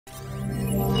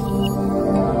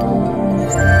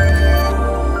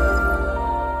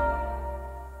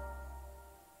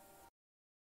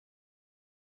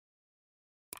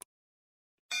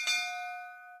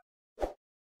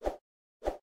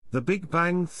The Big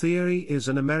Bang Theory is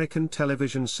an American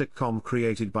television sitcom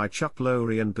created by Chuck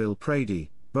Lorre and Bill Prady,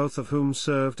 both of whom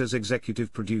served as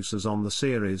executive producers on the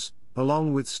series,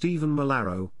 along with Steven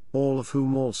Molaro, all of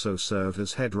whom also served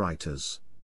as head writers.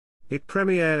 It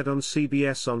premiered on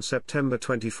CBS on September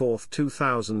 24,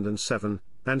 2007,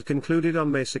 and concluded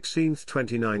on May 16,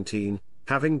 2019,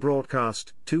 having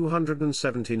broadcast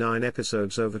 279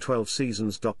 episodes over 12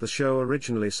 seasons. The show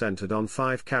originally centered on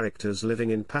 5 characters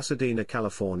living in Pasadena,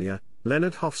 California: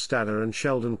 Leonard Hofstadter and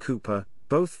Sheldon Cooper,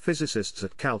 both physicists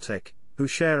at Caltech, who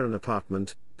share an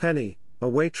apartment; Penny, a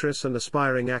waitress and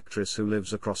aspiring actress who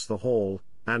lives across the hall;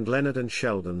 and Leonard and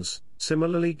Sheldon's,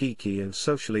 similarly geeky and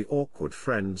socially awkward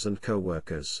friends and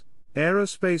co-workers,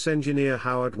 aerospace engineer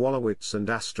Howard Wolowitz and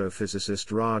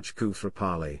astrophysicist Raj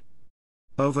Koothrappali.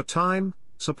 Over time,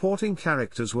 supporting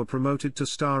characters were promoted to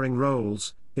starring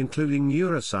roles, including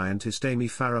neuroscientist Amy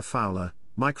Farrah Fowler,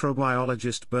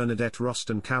 microbiologist Bernadette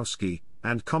Rostenkowski,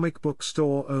 and comic book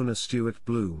store owner Stuart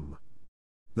Bloom.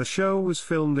 The show was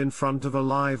filmed in front of a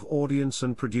live audience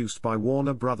and produced by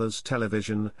Warner Brothers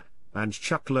Television and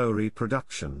Chuck Lorre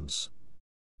Productions.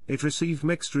 It received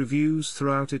mixed reviews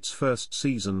throughout its first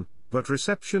season, but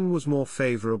reception was more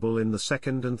favorable in the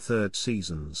second and third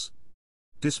seasons.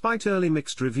 Despite early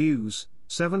mixed reviews,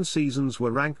 7 seasons were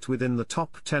ranked within the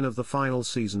top 10 of the final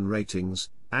season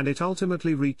ratings, and it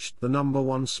ultimately reached the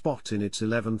 #1 spot in its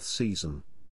 11th season.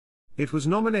 It was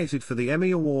nominated for the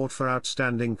Emmy Award for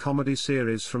Outstanding Comedy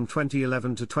Series from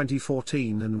 2011 to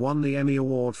 2014 and won the Emmy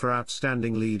Award for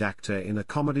Outstanding Lead Actor in a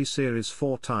Comedy Series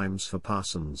 4 times for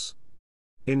Parsons.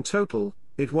 In total,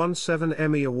 it won 7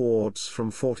 Emmy Awards from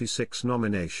 46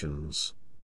 nominations.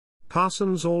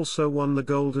 Parsons also won the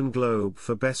Golden Globe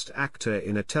for Best Actor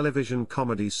in a Television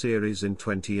Comedy Series in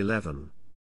 2011.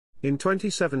 In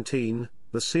 2017,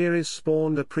 the series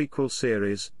spawned a prequel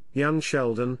series, Young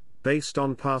Sheldon, based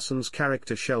on Parsons'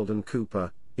 character Sheldon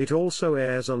Cooper. It also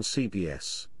airs on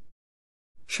CBS.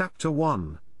 Chapter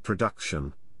 1,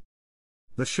 Production.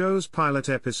 The show's pilot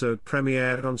episode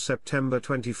premiered on September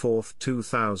 24,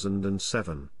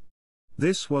 2007.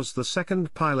 This was the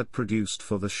second pilot produced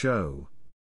for the show.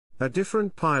 A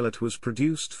different pilot was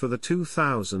produced for the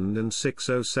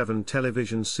 2006-07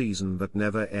 television season but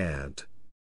never aired.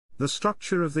 The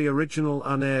structure of the original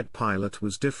unaired pilot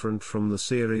was different from the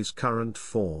series' current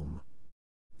form.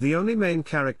 The only main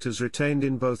characters retained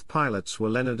in both pilots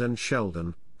were Leonard and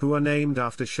Sheldon, who are named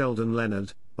after Sheldon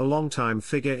Leonard, a longtime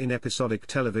figure in episodic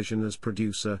television as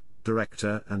producer,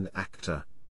 director and actor.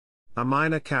 A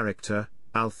minor character,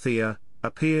 Althea,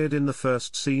 appeared in the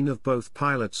first scene of both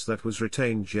pilots that was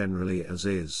retained generally as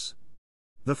is.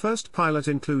 The first pilot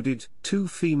included 2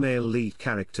 female lead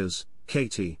characters,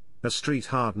 Katie, a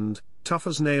street-hardened,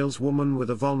 tough-as-nails woman with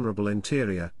a vulnerable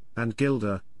interior, and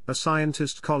Gilda, a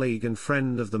scientist colleague and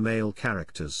friend of the male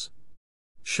characters.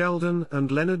 Sheldon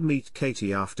and Leonard meet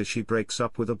Katie after she breaks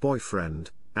up with a boyfriend,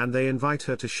 and they invite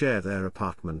her to share their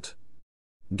apartment.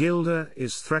 Gilda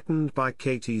is threatened by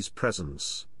Katie's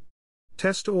presence.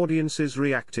 Test audiences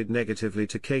reacted negatively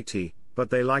to Katie,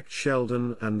 but they liked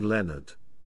Sheldon and Leonard.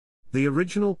 The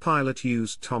original pilot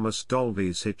used Thomas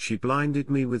Dolby's hit "She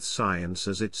Blinded Me with Science"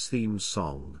 as its theme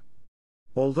song.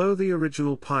 Although the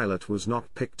original pilot was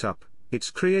not picked up,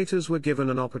 its creators were given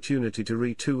an opportunity to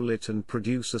retool it and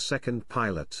produce a second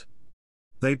pilot.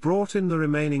 They brought in the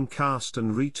remaining cast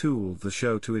and retooled the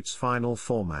show to its final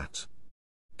format.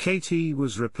 Katie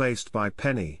was replaced by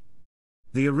Penny.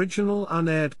 The original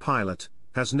unaired pilot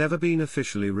has never been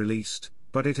officially released,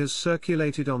 but it has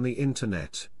circulated on the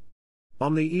internet.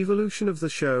 On the evolution of the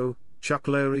show, Chuck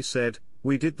Lorre said,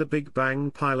 "We did the Big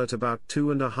Bang pilot about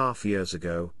 2.5 years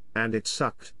ago, and it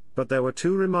sucked, but there were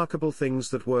 2 remarkable things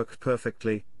that worked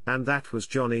perfectly, and that was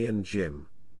Johnny and Jim.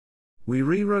 We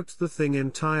rewrote the thing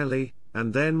entirely,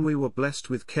 and then we were blessed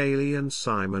with Kaley and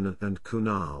Simon and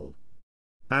Kunal."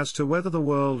 As to whether the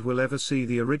world will ever see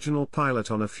the original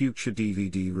pilot on a future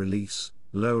DVD release,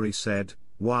 Lorre said,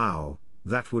 "Wow,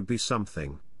 that would be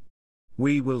something.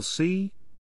 We will see.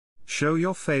 Show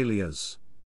your failures."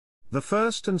 The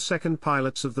first and second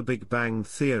pilots of The Big Bang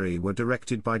Theory were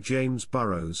directed by James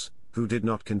Burrows, who did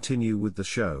not continue with the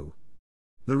show.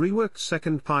 The reworked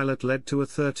second pilot led to a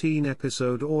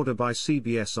 13-episode order by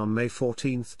CBS on May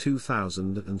 14,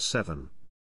 2007.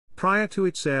 Prior to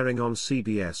its airing on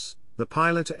CBS, the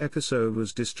pilot episode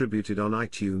was distributed on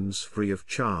iTunes free of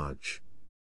charge.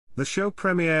 The show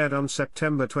premiered on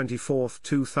September 24,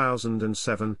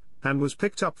 2007, and was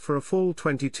picked up for a full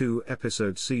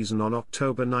 22-episode season on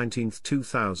October 19,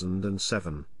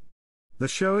 2007. The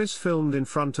show is filmed in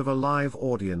front of a live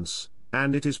audience,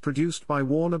 and it is produced by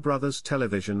Warner Brothers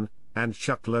Television and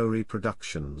Chuck Lorre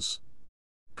Productions.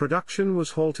 Production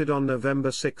was halted on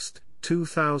November 6,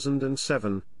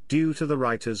 2007, due to the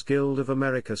Writers Guild of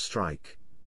America strike.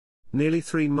 Nearly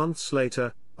 3 months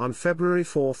later, on February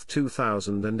 4,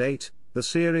 2008, the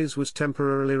series was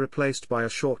temporarily replaced by a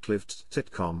short-lived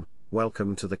sitcom,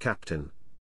 Welcome to the Captain.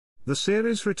 The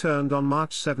series returned on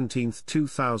March 17,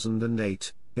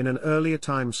 2008, in an earlier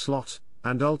time slot,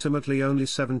 and ultimately only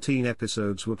 17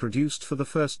 episodes were produced for the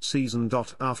first season.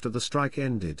 After the strike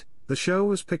ended, the show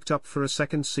was picked up for a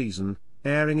second season,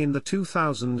 airing in the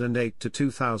 2008 to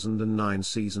 2009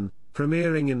 season,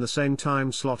 premiering in the same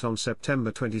time slot on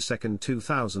September 22,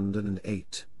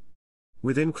 2008.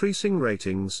 With increasing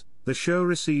ratings, the show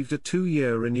received a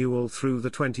 2-year renewal through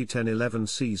the 2010-11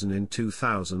 season in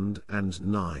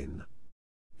 2009.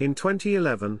 In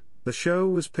 2011, the show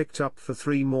was picked up for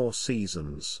 3 more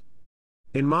seasons.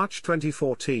 In March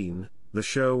 2014, the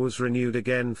show was renewed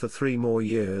again for 3 more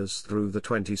years through the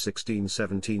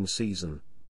 2016-17 season.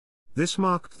 This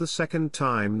marked the second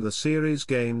time the series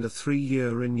gained a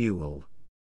 3-year renewal.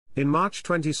 In March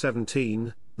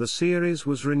 2017, the series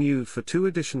was renewed for 2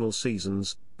 additional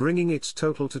seasons, bringing its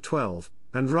total to 12,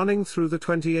 and running through the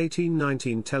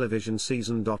 2018-19 television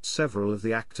season. Several of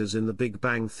the actors in The Big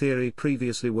Bang Theory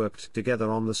previously worked together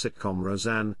on the sitcom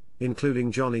Roseanne,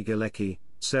 including Johnny Galecki,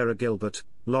 Sarah Gilbert,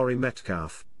 Laurie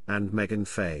Metcalf, and Megan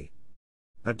Fay.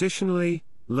 Additionally,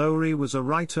 Lorre was a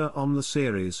writer on the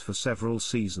series for several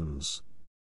seasons.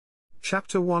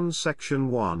 Chapter 1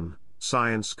 Section 1,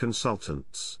 Science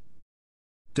Consultants.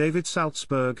 David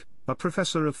Saltzberg, a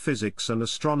professor of physics and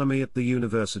astronomy at the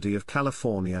University of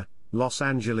California, Los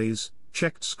Angeles,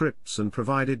 checked scripts and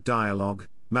provided dialogue,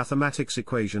 mathematics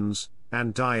equations,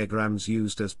 and diagrams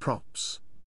used as props.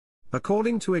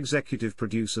 According to executive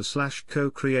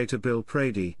producer/co-creator Bill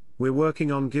Prady, "We're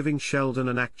working on giving Sheldon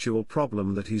an actual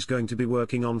problem that he's going to be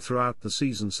working on throughout the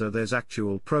season, so there's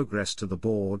actual progress to the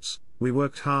boards. We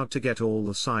worked hard to get all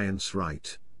the science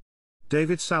right."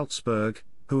 David Saltzberg,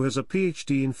 who has a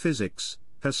PhD in physics,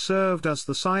 has served as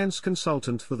the science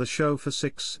consultant for the show for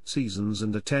 6 seasons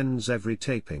and attends every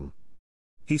taping.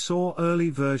 He saw early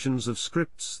versions of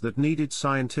scripts that needed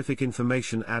scientific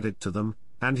information added to them,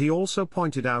 and he also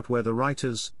pointed out where the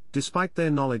writers, despite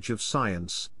their knowledge of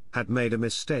science, had made a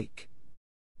mistake.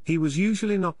 He was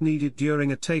usually not needed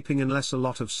during a taping unless a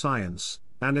lot of science,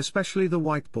 and especially the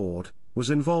whiteboard, was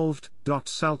involved.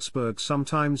 Saltzberg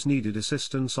sometimes needed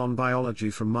assistance on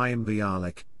biology from Mayim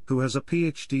Bialik, who has a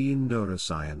PhD in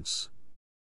neuroscience.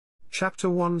 Chapter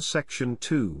 1 Section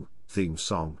 2, Theme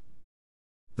Song.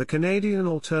 The Canadian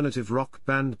alternative rock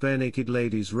band Barenaked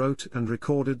Ladies wrote and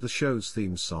recorded the show's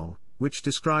theme song, which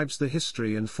describes the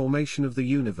history and formation of the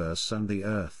universe and the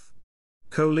Earth.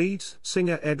 Co-lead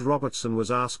singer Ed Robertson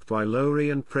was asked by Lorre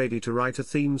and Prady to write a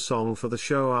theme song for the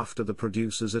show after the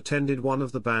producers attended one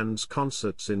of the band's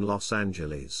concerts in Los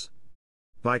Angeles.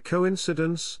 By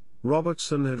coincidence,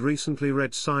 Robertson had recently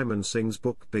read Simon Singh's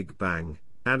book Big Bang,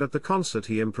 and at the concert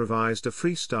he improvised a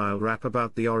freestyle rap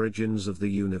about the origins of the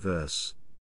universe.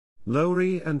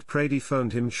 Lorre and Prady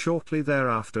phoned him shortly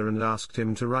thereafter and asked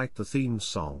him to write the theme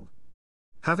song.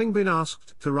 Having been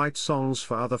asked to write songs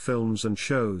for other films and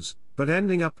shows, but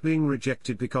ending up being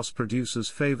rejected because producers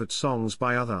favored songs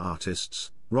by other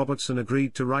artists, Robertson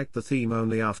agreed to write the theme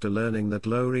only after learning that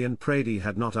Lorre and Prady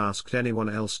had not asked anyone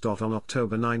else. On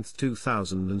October 9,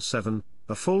 2007,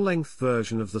 a full-length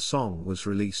version of the song was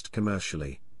released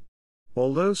commercially.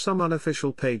 Although some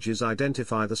unofficial pages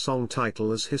identify the song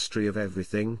title as History of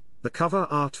Everything, the cover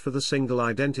art for the single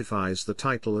identifies the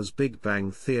title as Big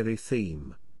Bang Theory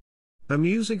Theme. A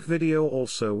music video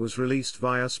also was released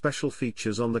via special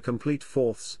features on the complete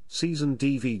 4th season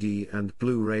DVD and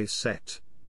Blu-ray set.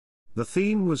 The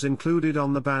theme was included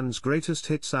on the band's greatest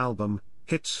hits album,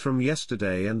 Hits from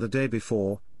Yesterday and the Day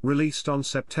Before, released on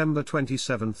September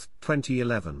 27,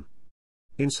 2011.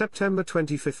 In September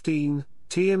 2015,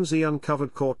 TMZ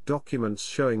uncovered court documents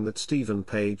showing that Stephen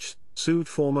Page sued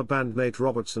former bandmate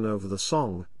Robertson over the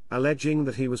song, alleging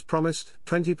that he was promised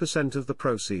 20% of the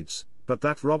proceeds, but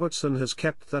that Robertson has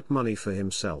kept that money for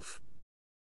himself.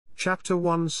 Chapter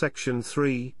 1 Section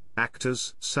 3,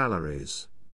 Actors' Salaries.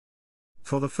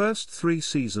 For the first 3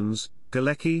 seasons,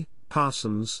 Galecki,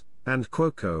 Parsons, and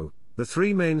Cuoco, the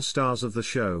 3 main stars of the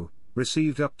show,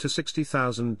 received up to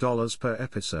 $60,000 per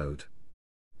episode.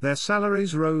 Their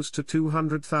salaries rose to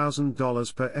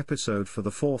 $200,000 per episode for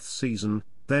the 4th season,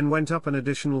 then went up an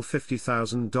additional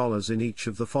 $50,000 in each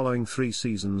of the following 3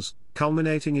 seasons,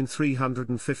 culminating in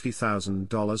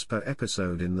 $350,000 per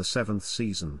episode in the 7th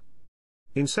season.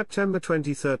 In September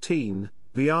 2013,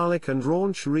 Bialik and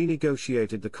Rauch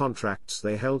renegotiated the contracts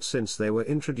they held since they were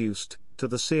introduced to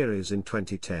the series in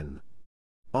 2010.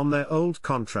 On their old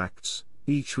contracts,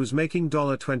 each was making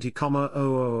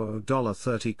 $20,000,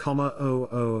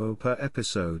 $30,000 per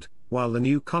episode, while the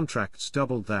new contracts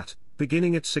doubled that,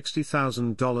 beginning at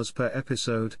 $60,000 per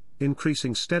episode,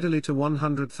 increasing steadily to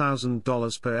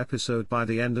 $100,000 per episode by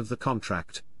the end of the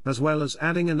contract, as well as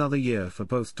adding another year for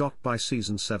both. By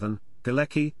season 7,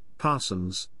 Galecki,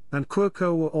 Parsons, and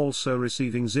Cuoco were also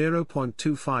receiving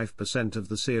 0.25% of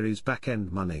the series'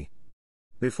 back-end money.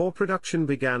 Before production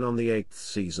began on the 8th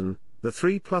season, the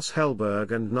three plus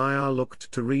Helberg and Nayyar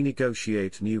looked to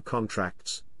renegotiate new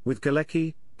contracts, with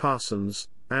Galecki, Parsons,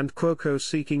 and Cuoco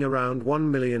seeking around $1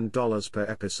 million per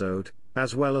episode,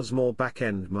 as well as more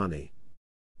back-end money.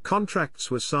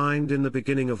 Contracts were signed in the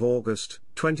beginning of August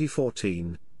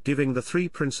 2014, giving the three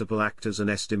principal actors an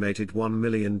estimated $1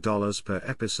 million per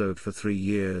episode for 3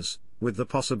 years, with the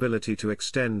possibility to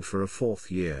extend for a 4th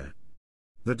year.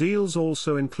 The deals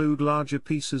also include larger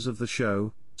pieces of the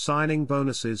show, signing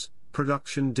bonuses,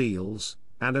 production deals,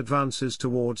 and advances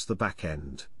towards the back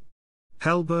end.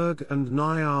 Helberg and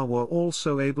Nayyar were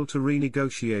also able to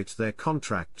renegotiate their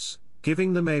contracts,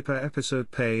 giving them a per-episode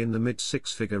pay in the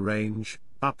mid-six-figure range,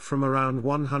 up from around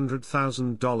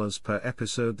 $100,000 per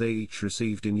episode they each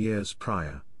received in years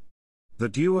prior. The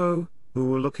duo, who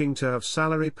were looking to have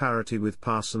salary parity with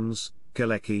Parsons,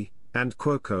 Galecki, and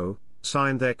Cuoco,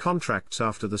 signed their contracts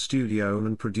after the studio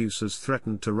and producers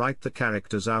threatened to write the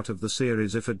characters out of the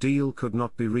series if a deal could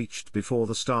not be reached before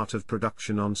the start of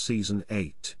production on season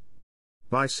 8.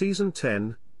 By season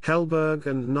 10, Helberg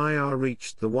and Nayyar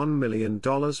reached the $1 million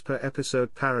per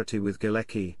episode parity with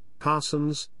Galecki,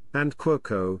 Parsons, and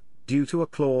Cuoco, due to a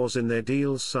clause in their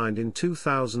deals signed in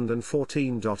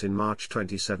 2014. In March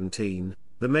 2017,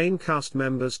 the main cast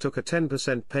members took a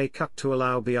 10% pay cut to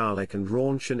allow Bialik and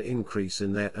Rauch an increase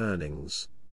in their earnings.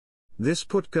 This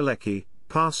put Galecki,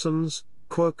 Parsons,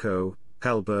 Cuoco,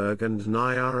 Helberg and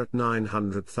Nayyar at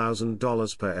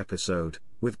 $900,000 per episode,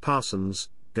 with Parsons,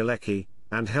 Galecki,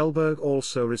 and Helberg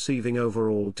also receiving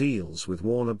overall deals with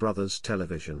Warner Bros.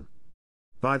 Television.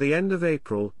 By the end of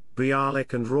April,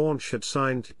 Bialik and Rauch had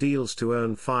signed deals to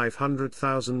earn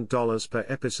 $500,000 per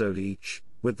episode each,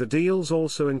 with the deals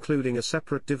also including a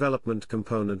separate development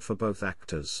component for both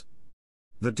actors.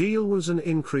 The deal was an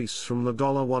increase from the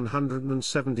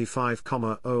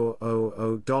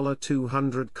 $175,000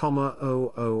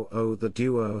 $200,000 the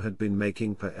duo had been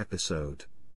making per episode.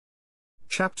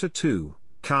 Chapter 2,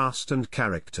 Cast and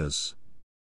Characters.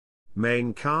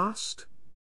 Main cast?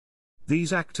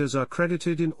 These actors are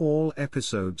credited in all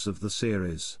episodes of the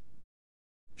series.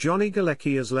 Johnny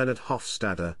Galecki as Leonard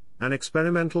Hofstadter, an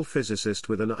experimental physicist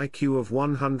with an IQ of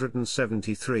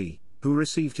 173, who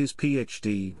received his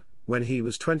PhD when he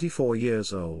was 24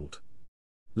 years old.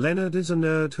 Leonard is a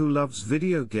nerd who loves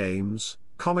video games,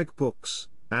 comic books,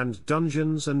 and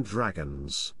Dungeons and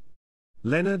Dragons.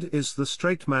 Leonard is the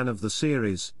straight man of the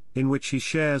series, in which he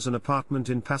shares an apartment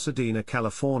in Pasadena,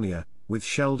 California, with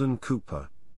Sheldon Cooper.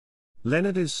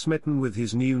 Leonard is smitten with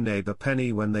his new neighbor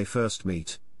Penny when they first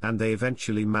meet, and they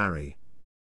eventually marry.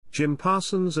 Jim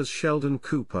Parsons as Sheldon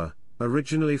Cooper,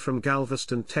 originally from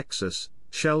Galveston, Texas.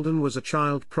 Sheldon was a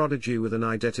child prodigy with an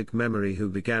eidetic memory who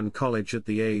began college at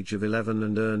the age of 11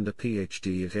 and earned a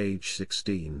PhD at age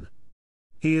 16.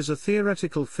 He is a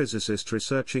theoretical physicist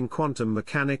researching quantum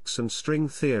mechanics and string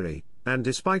theory, and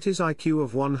despite his IQ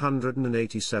of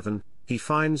 187, he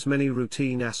finds many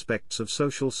routine aspects of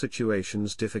social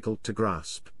situations difficult to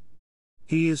grasp.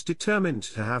 He is determined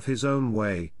to have his own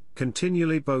way,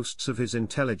 continually boasts of his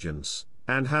intelligence,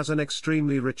 and has an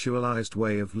extremely ritualized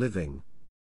way of living.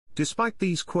 Despite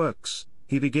these quirks,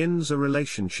 he begins a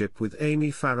relationship with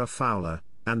Amy Farrah Fowler,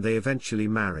 and they eventually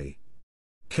marry.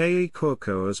 Kaley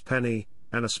Cuoco as Penny,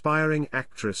 an aspiring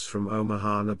actress from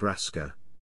Omaha, Nebraska.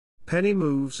 Penny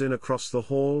moves in across the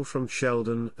hall from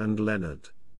Sheldon and Leonard.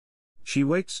 She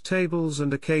waits tables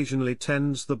and occasionally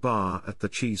tends the bar at the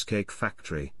Cheesecake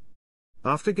Factory.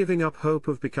 After giving up hope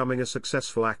of becoming a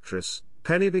successful actress,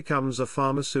 Penny becomes a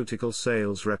pharmaceutical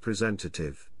sales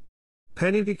representative.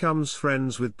 Penny becomes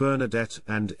friends with Bernadette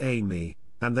and Amy,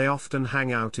 and they often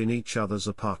hang out in each other's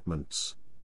apartments.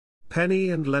 Penny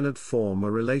and Leonard form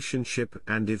a relationship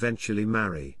and eventually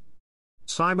marry.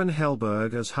 Simon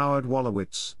Helberg as Howard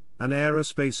Wolowitz, an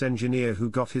aerospace engineer who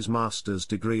got his master's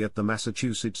degree at the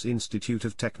Massachusetts Institute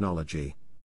of Technology.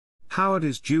 Howard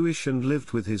is Jewish and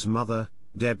lived with his mother,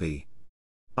 Debbie.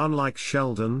 Unlike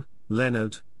Sheldon,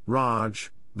 Leonard,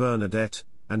 Raj, Bernadette,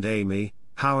 and Amy,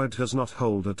 Howard does not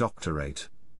hold a doctorate.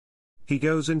 He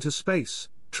goes into space,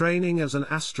 training as an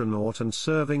astronaut and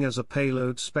serving as a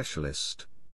payload specialist.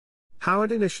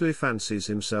 Howard initially fancies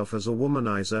himself as a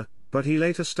womanizer, but he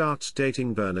later starts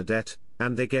dating Bernadette,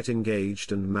 and they get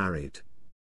engaged and married.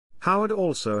 Howard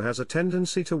also has a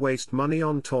tendency to waste money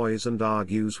on toys and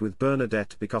argues with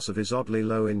Bernadette because of his oddly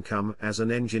low income as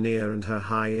an engineer and her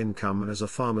high income as a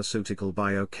pharmaceutical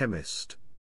biochemist.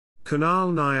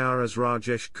 Kunal Nayyar as Raj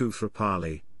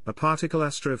Koothrappali, a particle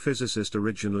astrophysicist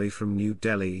originally from New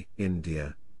Delhi,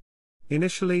 India.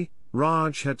 Initially,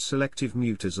 Raj had selective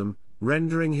mutism,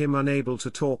 rendering him unable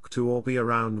to talk to or be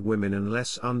around women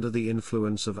unless under the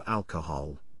influence of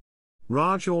alcohol.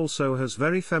 Raj also has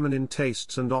very feminine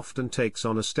tastes and often takes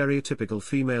on a stereotypical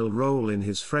female role in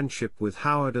his friendship with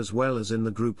Howard as well as in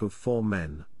the group of four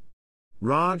men.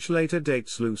 Raj later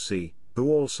dates Lucy,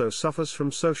 who also suffers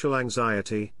from social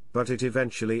anxiety, but it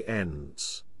eventually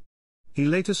ends. He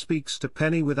later speaks to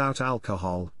Penny without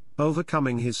alcohol,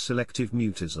 overcoming his selective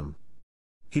mutism.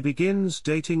 He begins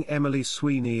dating Emily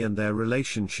Sweeney and their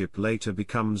relationship later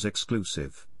becomes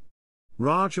exclusive.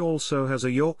 Raj also has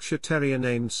a Yorkshire Terrier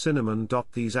named Cinnamon.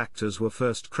 These actors were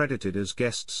first credited as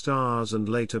guest stars and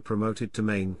later promoted to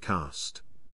main cast.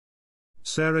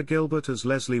 Sarah Gilbert as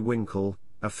Leslie Winkle,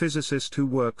 a physicist who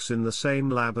works in the same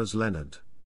lab as Leonard.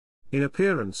 In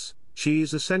appearance, she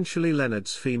is essentially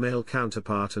Leonard's female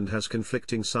counterpart and has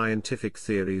conflicting scientific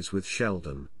theories with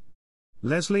Sheldon.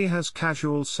 Leslie has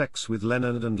casual sex with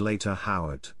Leonard and later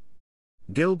Howard.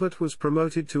 Gilbert was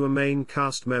promoted to a main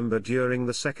cast member during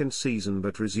the second season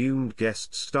but resumed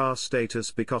guest star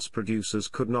status because producers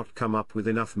could not come up with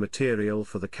enough material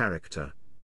for the character.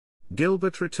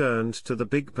 Gilbert returned to The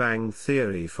Big Bang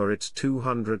Theory for its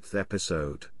 200th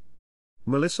episode.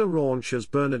 Melissa Rauch as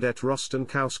Bernadette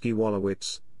Rostenkowski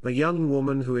Wolowitz, a young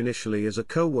woman who initially is a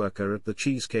co-worker at the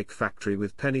Cheesecake Factory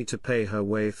with Penny to pay her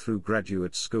way through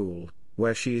graduate school,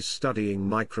 where she is studying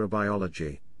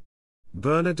microbiology.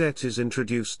 Bernadette is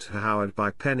introduced to Howard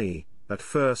by Penny. At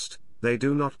first, they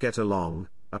do not get along,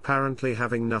 apparently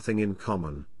having nothing in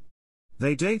common.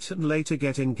 They date and later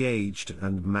get engaged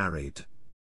and married.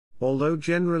 Although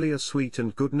generally a sweet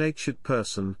and good-natured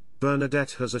person,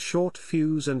 Bernadette has a short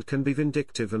fuse and can be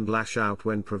vindictive and lash out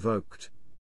when provoked.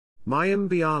 Mayim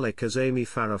Bialik as Amy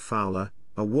Farrah Fowler,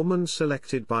 a woman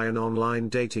selected by an online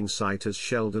dating site as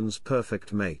Sheldon's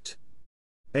perfect mate.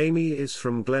 Amy is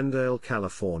from Glendale,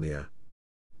 California.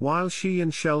 While she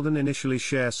and Sheldon initially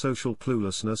share social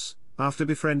cluelessness, after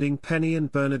befriending Penny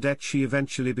and Bernadette she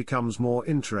eventually becomes more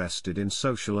interested in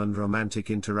social and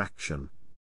romantic interaction.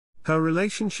 Her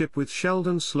relationship with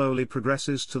Sheldon slowly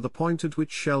progresses to the point at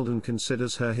which Sheldon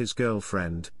considers her his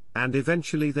girlfriend, and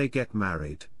eventually they get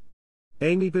married.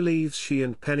 Amy believes she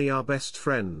and Penny are best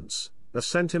friends, a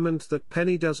sentiment that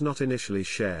Penny does not initially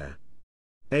share.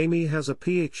 Amy has a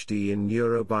PhD in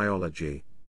neurobiology.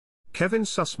 Kevin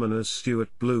Sussman as Stuart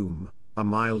Bloom, a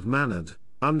mild-mannered,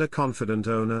 underconfident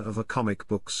owner of a comic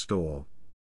book store.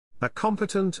 A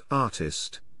competent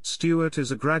artist, Stuart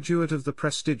is a graduate of the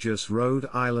prestigious Rhode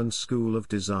Island School of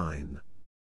Design.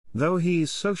 Though he is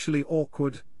socially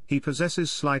awkward, he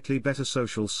possesses slightly better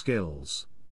social skills.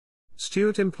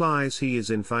 Stuart implies he is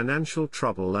in financial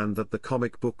trouble and that the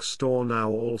comic book store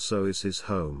now also is his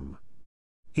home.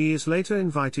 He is later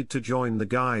invited to join the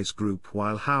guys group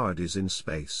while Howard is in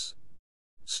space.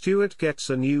 Stuart gets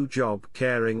a new job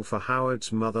caring for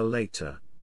Howard's mother later.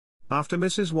 After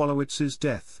Mrs. Wolowitz's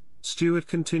death, Stuart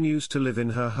continues to live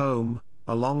in her home,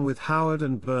 along with Howard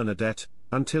and Bernadette,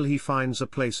 until he finds a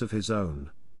place of his own.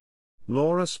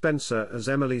 Laura Spencer as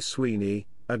Emily Sweeney,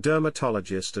 a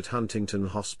dermatologist at Huntington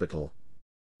Hospital.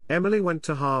 Emily went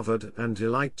to Harvard and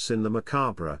delights in the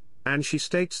macabre, and she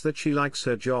states that she likes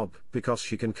her job because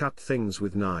she can cut things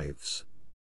with knives.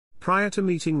 Prior to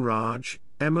meeting Raj,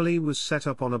 Emily was set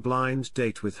up on a blind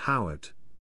date with Howard.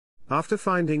 After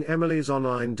finding Emily's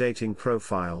online dating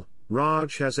profile,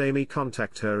 Raj has Amy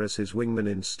contact her as his wingman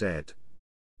instead.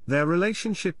 Their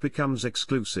relationship becomes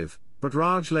exclusive, but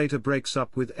Raj later breaks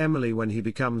up with Emily when he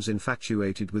becomes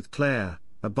infatuated with Claire,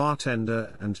 a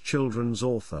bartender and children's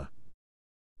author.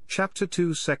 Chapter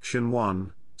 2 Section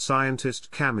 1,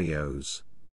 Scientist Cameos.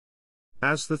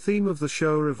 As the theme of the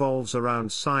show revolves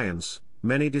around science,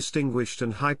 many distinguished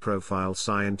and high-profile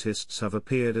scientists have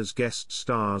appeared as guest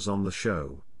stars on the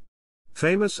show.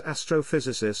 Famous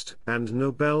astrophysicist and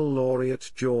Nobel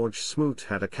laureate George Smoot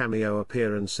had a cameo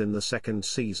appearance in the second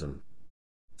season.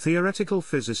 Theoretical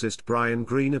physicist Brian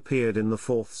Greene appeared in the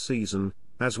fourth season,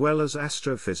 as well as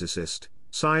astrophysicist,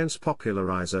 science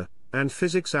popularizer, and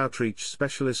physics outreach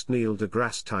specialist Neil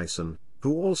deGrasse Tyson,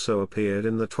 who also appeared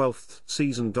in the 12th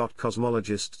season.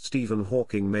 Cosmologist Stephen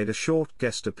Hawking made a short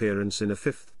guest appearance in a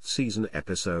 5th season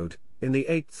episode. In the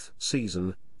 8th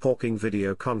season, Hawking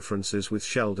video conferences with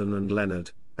Sheldon and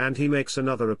Leonard, and he makes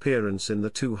another appearance in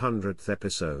the 200th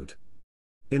episode.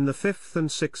 In the 5th and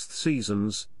 6th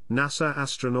seasons, NASA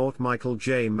astronaut Michael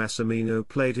J. Massimino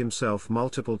played himself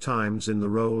multiple times in the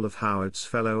role of Howard's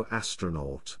fellow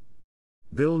astronaut.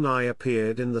 Bill Nye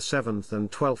appeared in the 7th and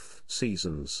 12th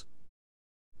seasons.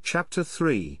 Chapter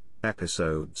 3,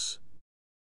 Episodes.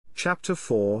 Chapter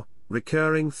 4,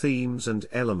 Recurring Themes and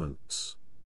Elements.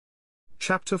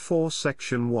 Chapter 4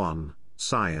 Section 1,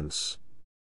 Science.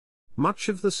 Much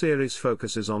of the series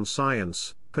focuses on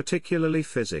science, particularly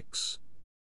physics.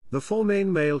 The 4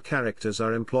 main male characters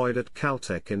are employed at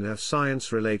Caltech and have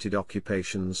science-related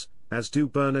occupations, as do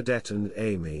Bernadette and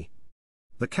Amy.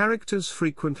 The characters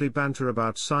frequently banter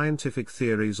about scientific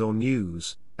theories or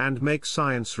news, and make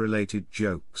science-related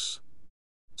jokes.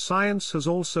 Science has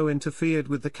also interfered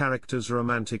with the characters'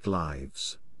 romantic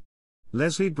lives.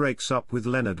 Leslie breaks up with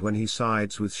Leonard when he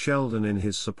sides with Sheldon in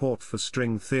his support for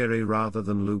string theory rather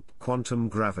than loop quantum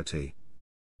gravity.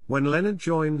 When Leonard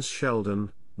joins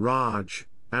Sheldon, Raj,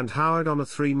 and Howard on a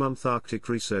 3-month Arctic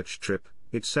research trip,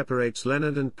 it separates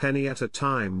Leonard and Penny at a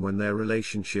time when their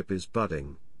relationship is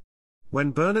budding.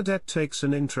 When Bernadette takes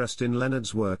an interest in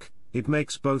Leonard's work, it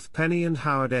makes both Penny and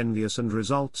Howard envious and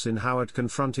results in Howard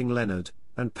confronting Leonard,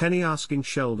 and Penny asking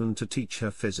Sheldon to teach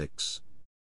her physics.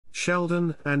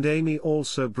 Sheldon and Amy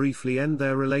also briefly end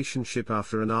their relationship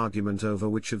after an argument over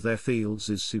which of their fields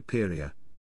is superior.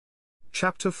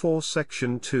 Chapter 4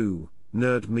 Section 2,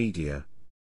 Nerd Media.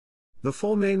 The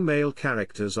 4 main male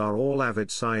characters are all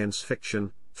avid science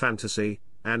fiction, fantasy,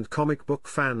 and comic book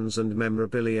fans and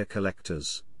memorabilia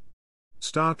collectors.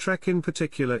 Star Trek in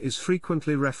particular is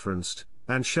frequently referenced,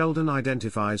 and Sheldon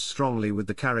identifies strongly with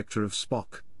the character of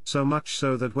Spock, so much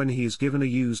so that when he is given a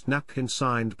used napkin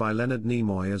signed by Leonard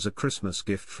Nimoy as a Christmas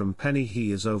gift from Penny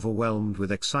he is overwhelmed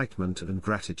with excitement and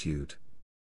gratitude.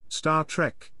 Star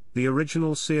Trek, the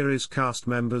original series cast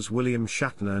members William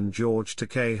Shatner and George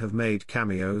Takei have made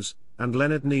cameos, and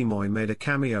Leonard Nimoy made a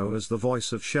cameo as the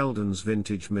voice of Sheldon's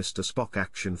vintage Mr. Spock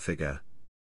action figure.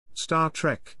 Star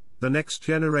Trek, The Next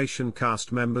Generation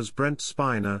cast members Brent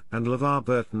Spiner and LeVar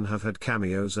Burton have had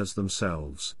cameos as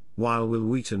themselves, while Wil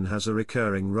Wheaton has a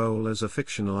recurring role as a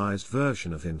fictionalized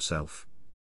version of himself.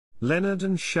 Leonard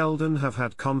and Sheldon have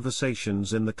had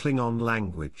conversations in the Klingon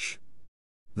language.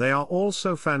 They are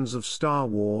also fans of Star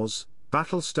Wars,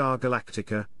 Battlestar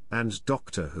Galactica, and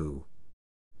Doctor Who.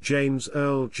 James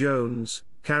Earl Jones,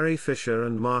 Carrie Fisher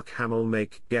and Mark Hamill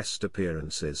make guest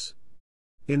appearances.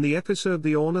 In the episode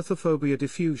The Ornithophobia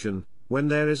Diffusion, when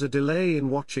there is a delay in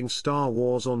watching Star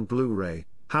Wars on Blu-ray,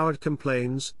 Howard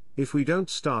complains, "If we don't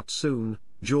start soon,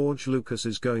 George Lucas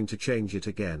is going to change it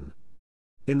again."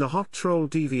 In the Hot Troll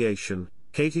Deviation,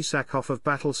 Katie Sackhoff of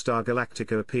Battlestar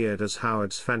Galactica appeared as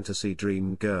Howard's fantasy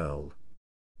dream girl.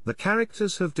 The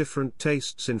characters have different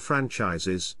tastes in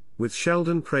franchises, with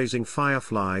Sheldon praising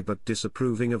Firefly but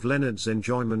disapproving of Leonard's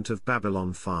enjoyment of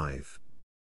Babylon 5.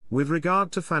 With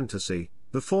regard to fantasy,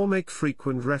 the 4 make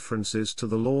frequent references to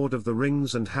the Lord of the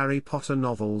Rings and Harry Potter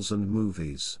novels and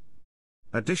movies.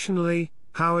 Additionally,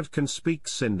 Howard can speak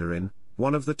Sindarin,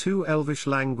 one of the 2 Elvish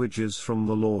languages from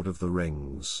the Lord of the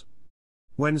Rings.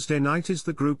 Wednesday night is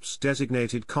the group's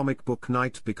designated comic book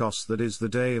night because that is the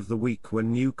day of the week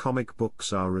when new comic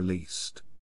books are released.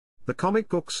 The comic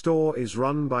book store is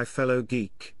run by fellow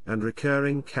geek and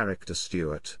recurring character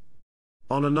Stuart.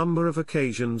 On a number of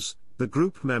occasions, the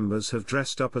group members have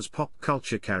dressed up as pop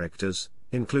culture characters,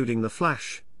 including The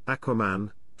Flash,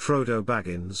 Aquaman, Frodo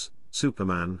Baggins,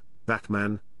 Superman,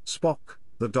 Batman, Spock,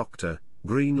 the Doctor,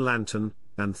 Green Lantern,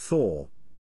 and Thor.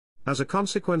 As a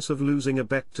consequence of losing a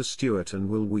bet to Stuart and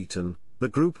Wil Wheaton, the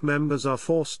group members are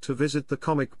forced to visit the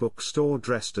comic book store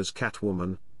dressed as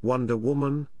Catwoman, Wonder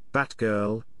Woman,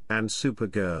 Batgirl, and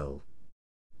Supergirl.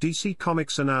 DC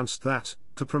Comics announced that,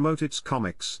 to promote its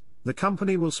comics, the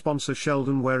company will sponsor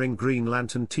Sheldon wearing Green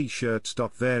Lantern t-shirts.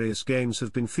 Various games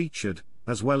have been featured,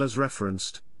 as well as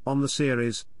referenced, on the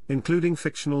series, including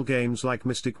fictional games like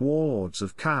Mystic Warlords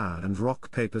of Ka and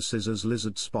Rock Paper Scissors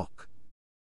Lizard Spock.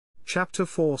 Chapter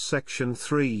 4 Section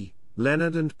 3,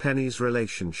 Leonard and Penny's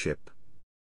Relationship.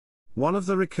 One of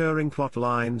the recurring plot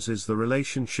lines is the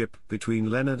relationship between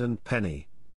Leonard and Penny.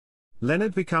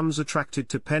 Leonard becomes attracted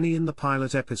to Penny in the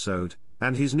pilot episode,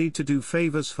 and his need to do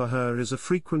favors for her is a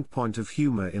frequent point of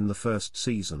humor in the first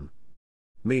season.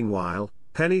 Meanwhile,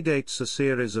 Penny dates a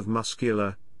series of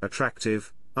muscular,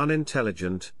 attractive,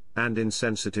 unintelligent, and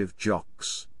insensitive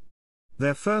jocks.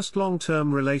 Their first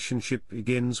long-term relationship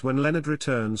begins when Leonard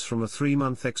returns from a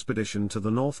 3-month expedition to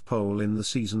the North Pole in the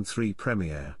Season 3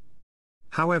 premiere.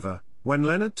 However, when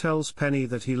Leonard tells Penny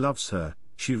that he loves her,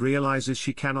 she realizes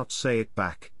she cannot say it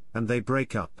back, and they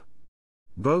break up.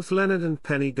 Both Leonard and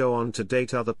Penny go on to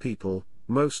date other people,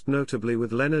 most notably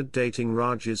with Leonard dating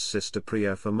Raj's sister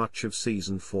Priya for much of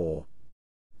season 4.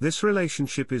 This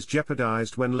relationship is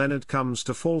jeopardized when Leonard comes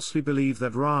to falsely believe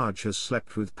that Raj has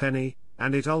slept with Penny,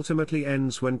 and it ultimately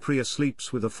ends when Priya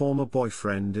sleeps with a former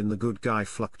boyfriend in the good guy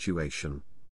fluctuation.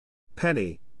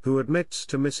 Penny, who admits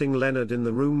to missing Leonard in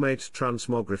the roommate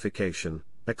transmogrification,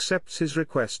 accepts his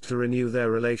request to renew their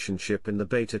relationship in the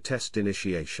beta test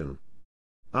initiation.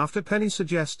 After Penny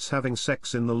suggests having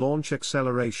sex in the launch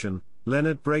acceleration,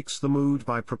 Leonard breaks the mood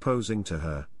by proposing to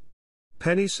her.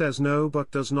 Penny says no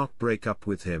but does not break up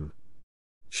with him.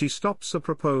 She stops the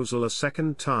proposal a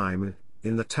second time,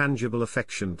 in the tangible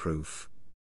affection proof.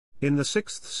 In the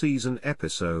 6th season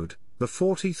episode, The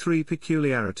 43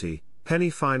 Peculiarity,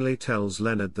 Penny finally tells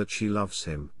Leonard that she loves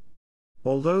him.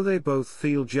 Although they both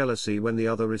feel jealousy when the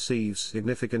other receives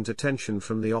significant attention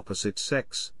from the opposite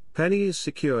sex, Penny is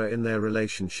secure in their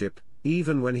relationship,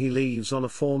 even when he leaves on a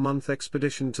 4-month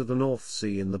expedition to the North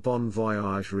Sea in the Bon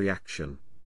Voyage reaction.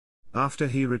 After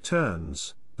he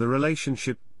returns, the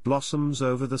relationship blossoms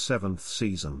over the 7th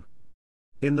season.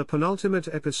 In the penultimate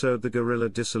episode The Gorilla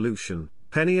Dissolution,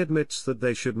 Penny admits that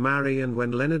they should marry, and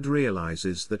when Leonard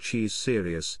realizes that she is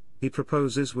serious, he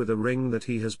proposes with a ring that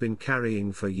he has been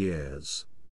carrying for years.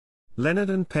 Leonard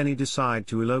and Penny decide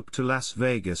to elope to Las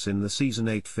Vegas in the season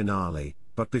 8 finale,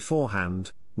 but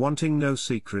beforehand, wanting no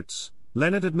secrets,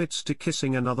 Leonard admits to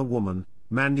kissing another woman,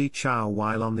 Mandy Chow,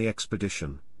 while on the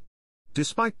expedition.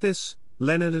 Despite this,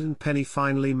 Leonard and Penny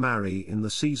finally marry in the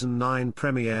season 9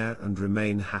 premiere and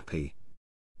remain happy.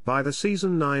 By the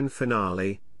season 9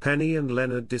 finale, Penny and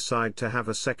Leonard decide to have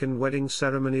a second wedding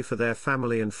ceremony for their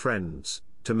family and friends,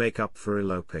 to make up for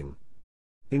eloping.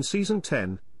 In season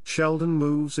 10, Sheldon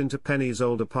moves into Penny's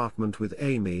old apartment with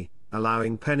Amy,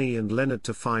 allowing Penny and Leonard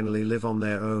to finally live on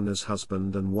their own as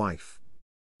husband and wife.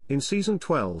 In season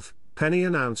 12, Penny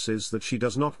announces that she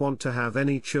does not want to have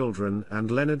any children,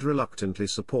 and Leonard reluctantly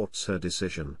supports her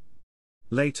decision.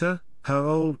 Later, her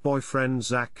old boyfriend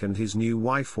Zach and his new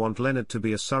wife want Leonard to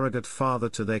be a surrogate father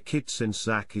to their kid since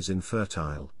Zach is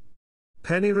infertile.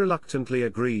 Penny reluctantly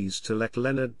agrees to let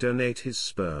Leonard donate his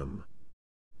sperm.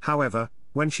 However,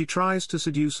 when she tries to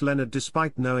seduce Leonard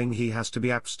despite knowing he has to be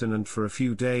abstinent for a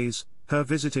few days, her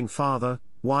visiting father,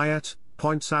 Wyatt,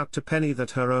 points out to Penny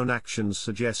that her own actions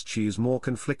suggest she is more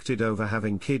conflicted over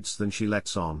having kids than she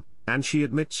lets on, and she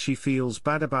admits she feels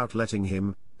bad about letting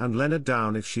him, and Leonard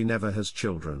down if she never has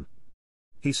children.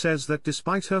 He says that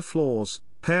despite her flaws,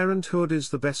 parenthood is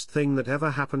the best thing that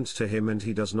ever happened to him and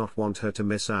he does not want her to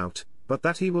miss out, but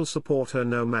that he will support her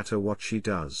no matter what she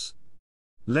does.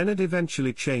 Leonard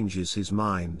eventually changes his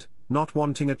mind, not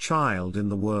wanting a child in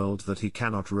the world that he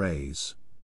cannot raise.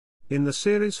 In the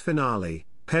series finale,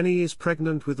 Penny is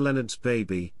pregnant with Leonard's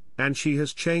baby, and she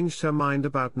has changed her mind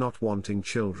about not wanting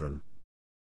children.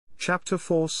 Chapter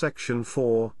 4 Section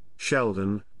 4,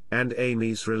 Sheldon and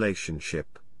Amy's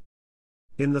Relationship.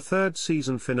 In the 3rd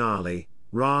season finale,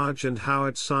 Raj and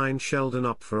Howard sign Sheldon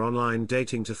up for online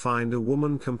dating to find a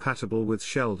woman compatible with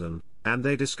Sheldon, and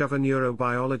they discover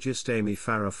neurobiologist Amy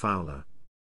Farrah Fowler.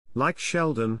 Like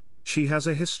Sheldon, she has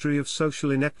a history of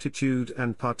social ineptitude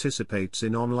and participates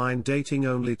in online dating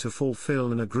only to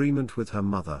fulfill an agreement with her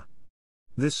mother.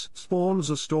 This spawns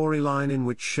a storyline in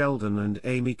which Sheldon and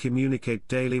Amy communicate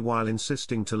daily while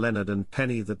insisting to Leonard and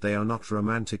Penny that they are not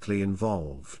romantically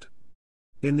involved.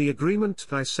 In the agreement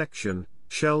dissection,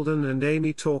 Sheldon and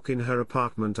Amy talk in her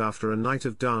apartment after a night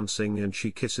of dancing and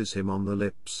she kisses him on the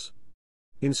lips.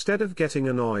 Instead of getting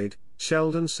annoyed,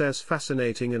 Sheldon says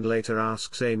fascinating and later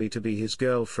asks Amy to be his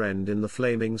girlfriend in the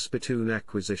flaming spittoon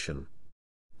acquisition.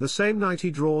 The same night he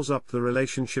draws up the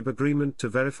relationship agreement to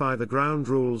verify the ground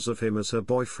rules of him as her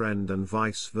boyfriend and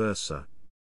vice versa.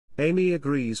 Amy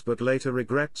agrees but later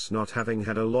regrets not having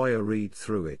had a lawyer read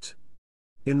through it.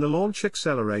 In the launch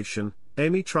acceleration,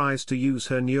 Amy tries to use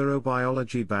her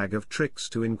neurobiology bag of tricks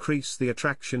to increase the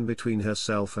attraction between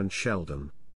herself and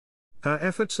Sheldon. Her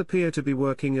efforts appear to be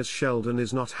working as Sheldon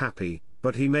is not happy,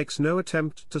 but he makes no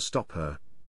attempt to stop her.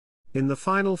 In the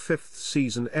final 5th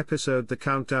season episode The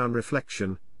Countdown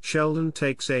Reflection, Sheldon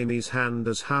takes Amy's hand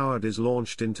as Howard is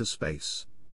launched into space.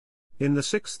 In the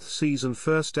 6th season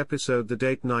 1st episode The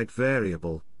Date Night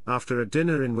Variable, after a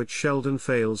dinner in which Sheldon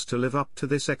fails to live up to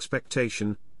this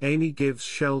expectation, Amy gives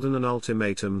Sheldon an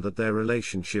ultimatum that their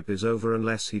relationship is over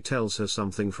unless he tells her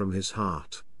something from his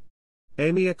heart.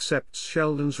 Amy accepts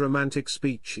Sheldon's romantic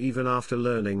speech even after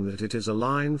learning that it is a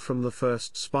line from the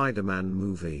first Spider-Man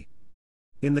movie.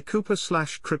 In the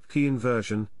Cooper/Kripkean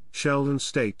version, Sheldon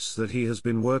states that he has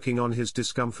been working on his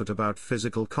discomfort about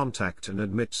physical contact and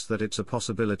admits that it's a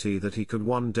possibility that he could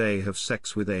one day have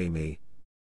sex with Amy.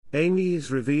 Amy is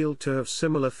revealed to have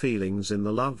similar feelings in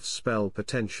the love spell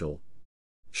Potential.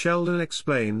 Sheldon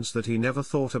explains that he never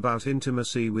thought about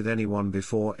intimacy with anyone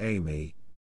before Amy.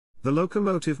 The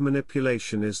locomotive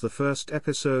manipulation is the first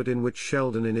episode in which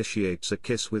Sheldon initiates a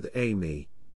kiss with Amy.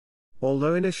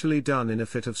 Although initially done in a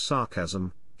fit of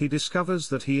sarcasm, he discovers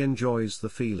that he enjoys the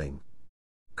feeling.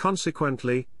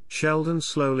 Consequently, Sheldon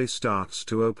slowly starts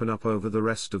to open up over the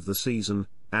rest of the season,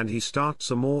 and he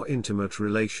starts a more intimate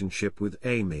relationship with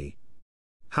Amy.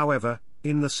 However,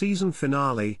 in the season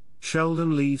finale,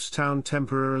 Sheldon leaves town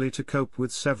temporarily to cope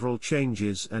with several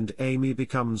changes and Amy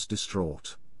becomes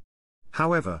distraught.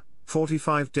 However,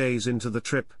 45 days into the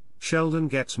trip, Sheldon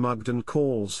gets mugged and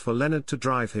calls for Leonard to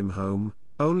drive him home,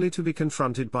 only to be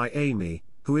confronted by Amy,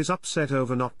 who is upset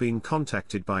over not being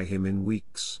contacted by him in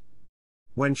weeks.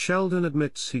 When Sheldon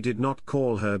admits he did not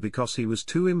call her because he was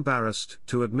too embarrassed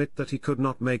to admit that he could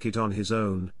not make it on his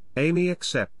own, Amy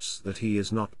accepts that he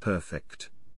is not perfect.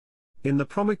 In the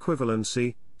prom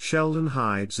equivalency, Sheldon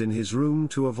hides in his room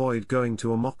to avoid going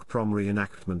to a mock prom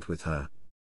reenactment with her.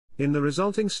 In the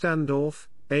resulting standoff,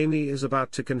 Amy is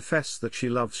about to confess that she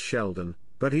loves Sheldon,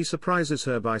 but he surprises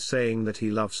her by saying that he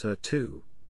loves her too.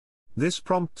 This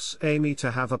prompts Amy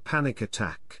to have a panic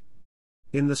attack.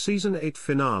 In the season 8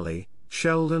 finale,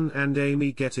 Sheldon and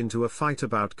Amy get into a fight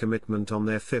about commitment on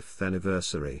their 5th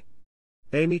anniversary.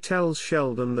 Amy tells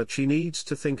Sheldon that she needs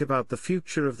to think about the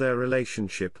future of their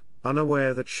relationship,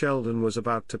 unaware that Sheldon was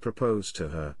about to propose to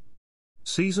her.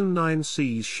 Season 9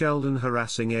 sees Sheldon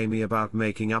harassing Amy about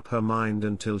making up her mind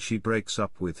until she breaks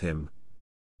up with him.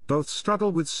 Both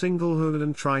struggle with singlehood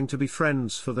and trying to be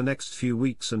friends for the next few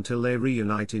weeks until they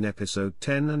reunite in episode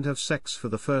 10 and have sex for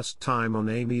the first time on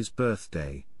Amy's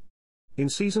birthday. In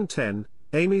season 10,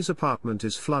 Amy's apartment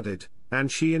is flooded,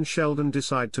 and she and Sheldon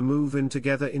decide to move in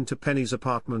together into Penny's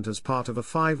apartment as part of a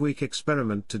 5-week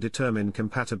experiment to determine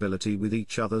compatibility with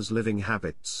each other's living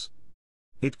habits.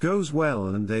 It goes well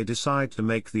and they decide to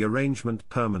make the arrangement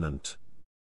permanent.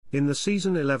 In the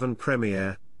season 11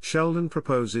 premiere, Sheldon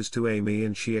proposes to Amy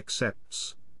and she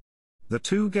accepts. The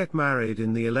two get married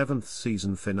in the 11th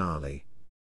season finale.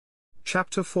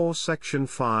 Chapter 4 Section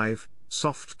 5,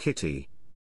 Soft Kitty.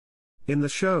 In the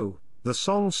show, the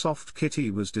song Soft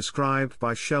Kitty was described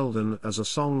by Sheldon as a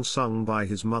song sung by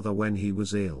his mother when he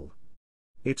was ill.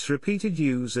 Its repeated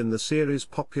use in the series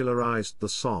popularized the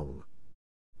song.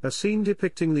 A scene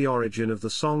depicting the origin of the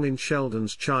song in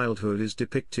Sheldon's childhood is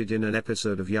depicted in an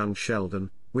episode of Young Sheldon,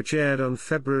 which aired on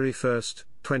February 1,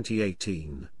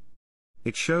 2018.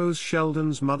 It shows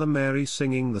Sheldon's mother Mary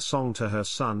singing the song to her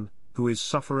son, who is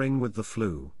suffering with the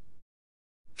flu.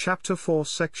 Chapter 4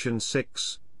 Section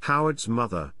 6, Howard's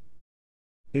Mother.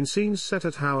 In scenes set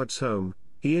at Howard's home,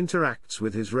 he interacts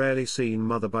with his rarely seen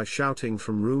mother by shouting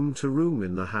from room to room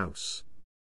in the house.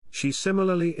 She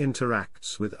similarly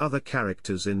interacts with other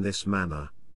characters in this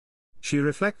manner. She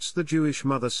reflects the Jewish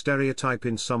mother stereotype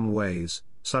in some ways,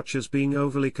 such as being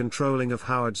overly controlling of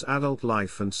Howard's adult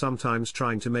life and sometimes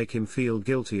trying to make him feel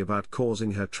guilty about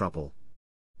causing her trouble.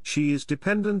 She is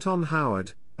dependent on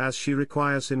Howard, as she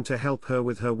requires him to help her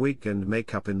with her wig and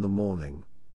makeup in the morning.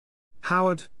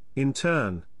 Howard, in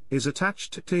turn, is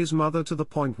attached to his mother to the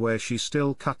point where she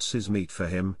still cuts his meat for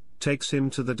him, takes him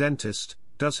to the dentist,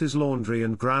 does his laundry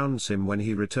and grounds him when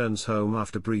he returns home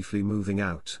after briefly moving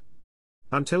out.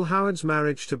 Until Howard's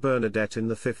marriage to Bernadette in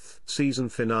the 5th season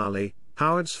finale,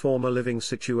 Howard's former living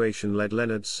situation led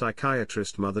Leonard's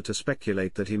psychiatrist mother to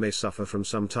speculate that he may suffer from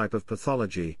some type of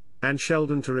pathology, and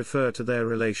Sheldon to refer to their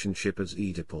relationship as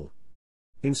Oedipal.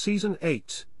 In season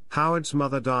 8, Howard's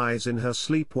mother dies in her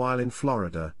sleep while in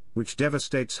Florida, which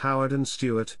devastates Howard and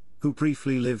Stuart, who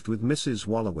briefly lived with Mrs.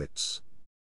 Wolowitz.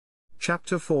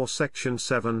 Chapter 4 Section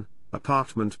 7,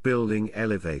 Apartment Building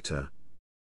Elevator.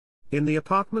 In the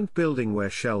apartment building where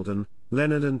Sheldon,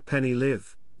 Leonard and Penny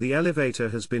live, the elevator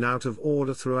has been out of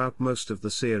order throughout most of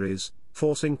the series,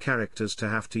 forcing characters to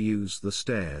have to use the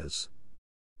stairs.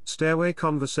 Stairway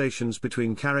conversations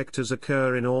between characters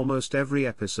occur in almost every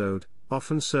episode,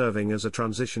 often serving as a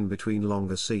transition between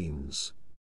longer scenes.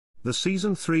 The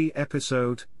season 3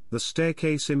 episode, The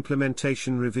Staircase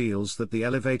Implementation, reveals that the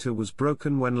elevator was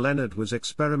broken when Leonard was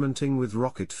experimenting with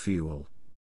rocket fuel.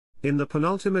 In the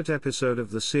penultimate episode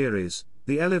of the series,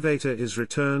 the elevator is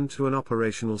returned to an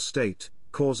operational state,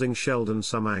 causing Sheldon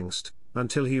some angst,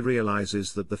 until he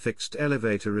realizes that the fixed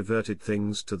elevator reverted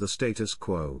things to the status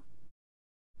quo.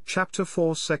 Chapter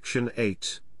 4 Section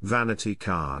 8, Vanity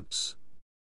Cards.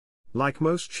 Like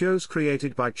most shows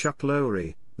created by Chuck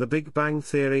Lorre, The Big Bang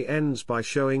Theory ends by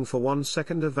showing for 1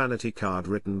 second a vanity card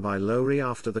written by Lorre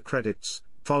after the credits,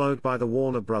 followed by the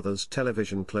Warner Brothers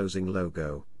television closing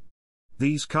logo.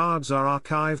 These cards are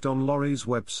archived on Lorre's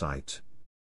website.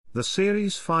 The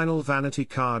series' final vanity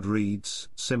card reads,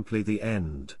 "Simply the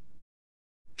End."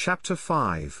 Chapter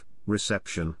 5,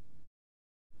 Reception.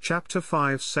 Chapter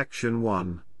 5 Section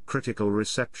 1, Critical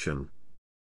Reception.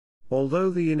 Although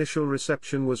the initial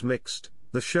reception was mixed,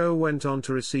 the show went on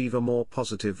to receive a more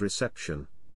positive reception.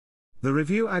 The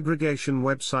review aggregation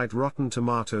website Rotten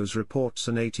Tomatoes reports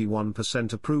an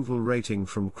 81% approval rating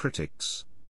from critics.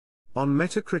 On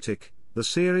Metacritic, the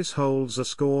series holds a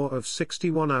score of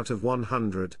 61 out of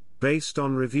 100, based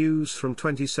on reviews from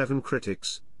 27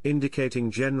 critics,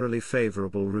 indicating generally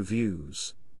favorable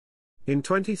reviews. In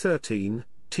 2013,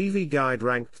 TV Guide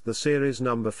ranked the series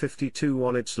number 52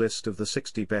 on its list of the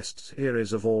 60 best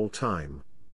series of all time.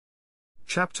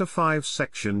 Chapter 5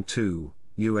 Section 2,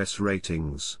 US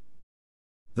Ratings.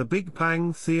 The Big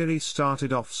Bang Theory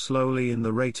started off slowly in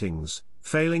the ratings,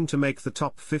 failing to make the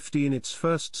top 50 in its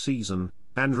first season,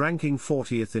 and ranking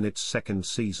 40th in its second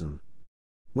season.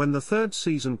 When the third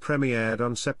season premiered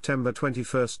on September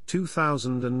 21,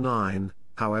 2009,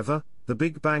 however, The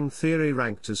Big Bang Theory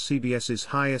ranked as CBS's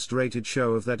highest-rated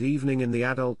show of that evening in the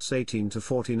adults 18 to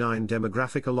 49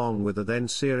 demographic, along with a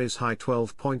then-series high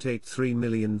 12.83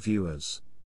 million viewers.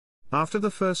 After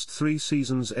the first 3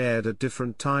 seasons aired at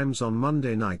different times on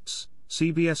Monday nights,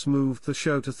 CBS moved the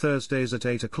show to Thursdays at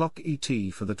 8 o'clock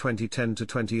ET for the 2010 to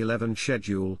 2011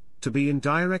 schedule, to be in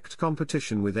direct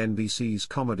competition with NBC's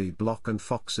comedy block and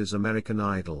Fox's American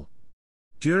Idol.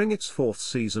 During its 4th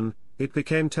season, it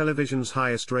became television's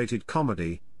highest-rated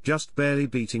comedy, just barely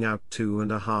beating out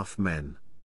 2.5 Men.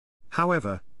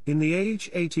 However, in the age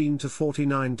 18 to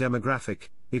 49 demographic,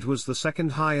 it was the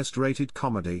second highest-rated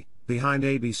comedy, behind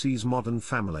ABC's Modern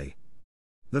Family.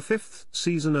 The 5th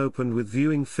season opened with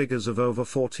viewing figures of over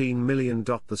 14 million.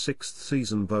 The 6th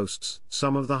season boasts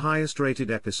some of the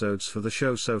highest-rated episodes for the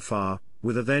show so far,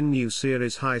 with a then-new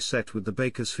series high set with the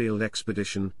Bakersfield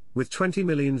Expedition, with 20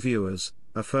 million viewers,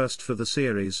 a first for the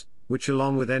series, which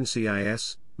along with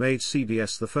NCIS, made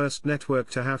CBS the first network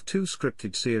to have 2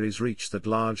 scripted series reach that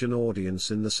large an audience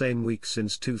in the same week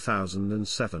since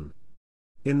 2007.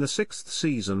 In the 6th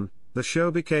season, the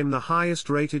show became the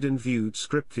highest-rated and viewed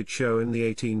scripted show in the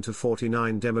 18 to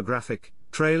 49 demographic,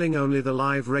 trailing only the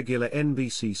live regular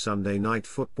NBC Sunday Night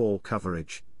Football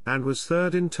coverage, and was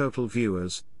third in total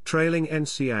viewers, trailing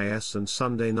NCIS and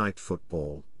Sunday Night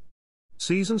Football.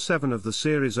 Season 7 of the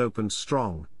series opened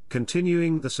strong,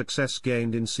 continuing the success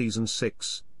gained in Season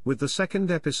 6, with the second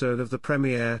episode of the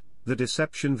premiere, The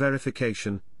Deception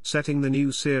Verification, setting the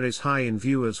new series high in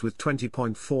viewers with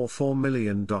 20.44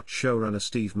 million. Showrunner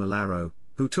Steve Molaro,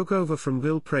 who took over from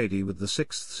Bill Prady with the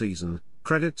 6th season,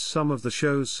 credits some of the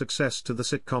show's success to the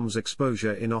sitcom's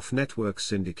exposure in off-network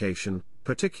syndication,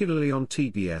 particularly on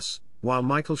TBS, while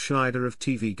Michael Schneider of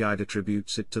TV Guide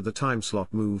attributes it to the timeslot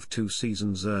move 2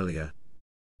 seasons earlier.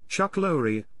 Chuck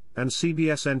Lorre and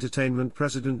CBS Entertainment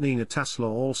president Nina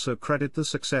Taslaw also credit the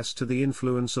success to the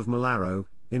influence of Molaro,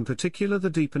 in particular the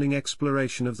deepening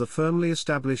exploration of the firmly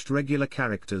established regular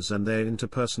characters and their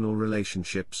interpersonal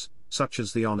relationships, such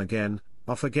as the on-again,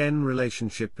 off-again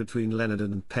relationship between Leonard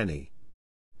and Penny.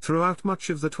 Throughout much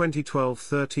of the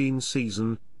 2012-13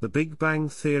 season, The Big Bang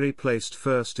Theory placed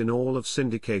first in all of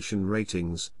syndication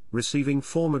ratings, receiving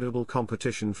formidable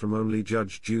competition from only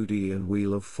Judge Judy and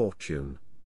Wheel of Fortune.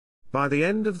 By the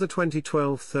end of the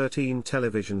 2012-13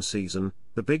 television season,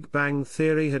 The Big Bang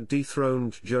Theory had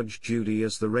dethroned Judge Judy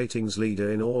as the ratings leader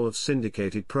in all of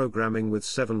syndicated programming with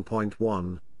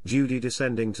 7.1, Judy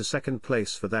descending to second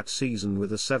place for that season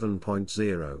with a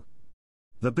 7.0.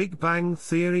 The Big Bang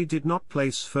Theory did not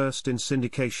place first in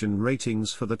syndication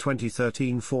ratings for the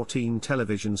 2013-14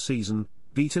 television season,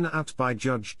 beaten out by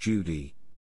Judge Judy.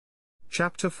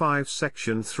 Chapter 5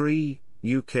 Section 3,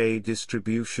 UK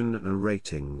Distribution and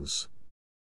Ratings.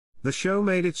 The show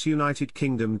made its United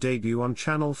Kingdom debut on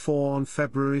Channel 4 on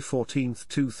February 14,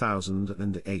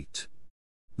 2008.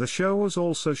 The show was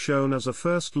also shown as a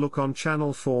first look on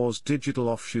Channel 4's digital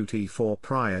offshoot E4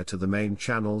 prior to the main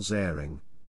channel's airing.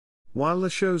 While the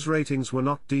show's ratings were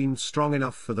not deemed strong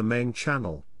enough for the main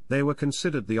channel, they were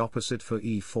considered the opposite for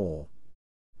E4.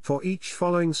 For each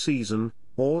following season,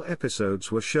 all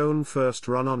episodes were shown first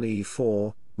run on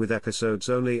E4, with episodes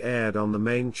only aired on the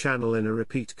main channel in a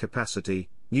repeat capacity,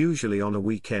 usually on a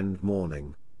weekend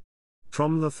morning.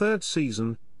 From the 3rd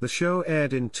season, the show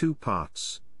aired in 2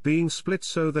 parts, being split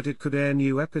so that it could air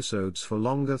new episodes for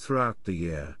longer throughout the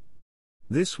year.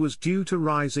 This was due to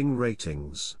rising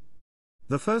ratings.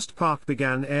 The first part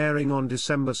began airing on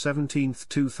December 17,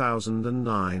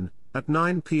 2009, at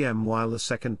 9 p.m. while the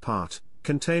second part,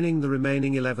 containing the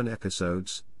remaining 11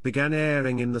 episodes, began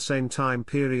airing in the same time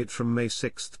period from May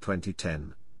 6,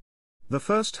 2010. The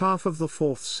first half of the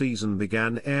fourth season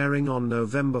began airing on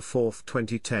November 4,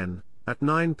 2010, at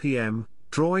 9 p.m.,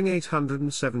 drawing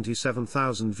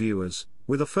 877,000 viewers,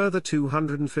 with a further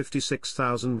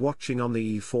 256,000 watching on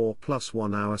the E4 Plus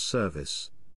 1-hour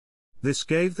service. This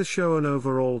gave the show an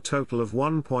overall total of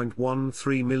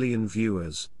 1.13 million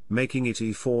viewers, making it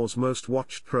E4's most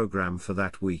watched program for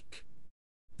that week.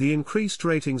 The increased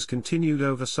ratings continued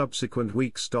over subsequent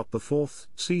weeks. The fourth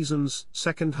season's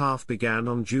second half began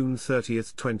on June 30,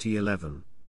 2011.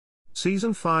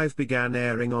 Season 5 began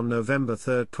airing on November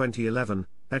 3, 2011,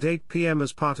 at 8 p.m.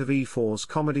 as part of E4's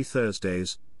Comedy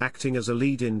Thursdays, acting as a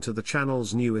lead-in to the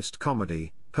channel's newest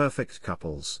comedy, Perfect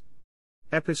Couples.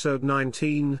 Episode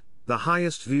 19, the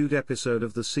highest-viewed episode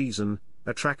of the season,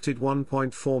 attracted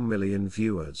 1.4 million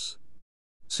viewers.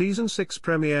 Season 6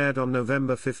 premiered on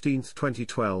November 15,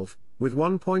 2012, with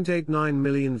 1.89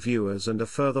 million viewers and a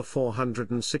further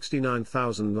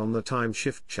 469,000 on the Time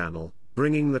Shift channel,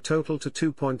 bringing the total to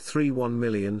 2.31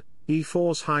 million,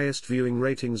 E4's highest viewing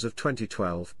ratings of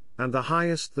 2012, and the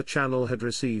highest the channel had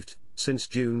received since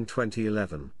June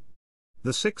 2011.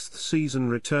 The sixth season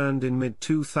returned in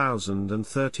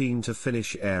mid-2013 to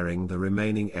finish airing the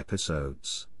remaining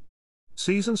episodes.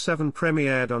 Season 7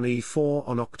 premiered on E4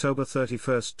 on October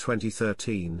 31,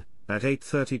 2013, at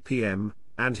 8:30 p.m.,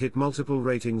 and hit multiple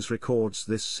ratings records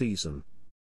this season.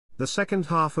 The second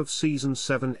half of Season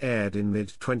 7 aired in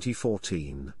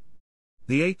mid-2014.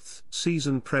 The eighth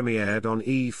season premiered on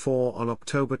E4 on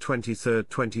October 23,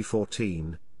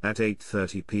 2014, at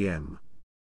 8:30 p.m.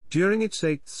 During its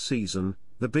eighth season,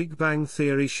 The Big Bang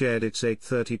Theory shared its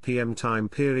 8:30 p.m. time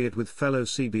period with fellow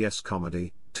CBS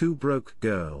comedy, Two Broke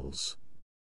Girls.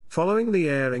 Following the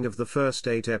airing of the first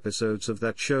 8 episodes of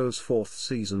that show's fourth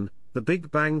season, The Big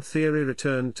Bang Theory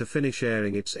returned to finish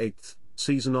airing its 8th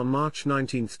season on March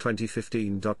 19,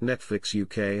 2015. Netflix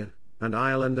UK and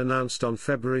Ireland announced on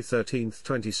February 13,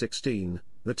 2016,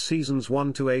 that seasons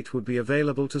 1 to 8 would be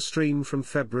available to stream from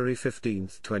February 15,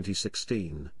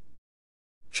 2016.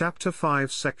 Chapter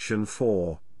 5 Section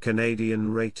 4,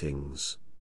 Canadian Ratings.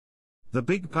 The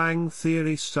Big Bang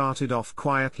Theory started off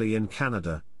quietly in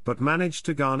Canada, but managed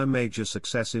to garner major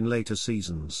success in later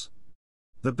seasons.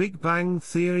 The Big Bang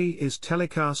Theory is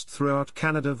telecast throughout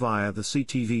Canada via the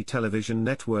CTV television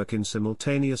network in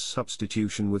simultaneous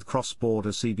substitution with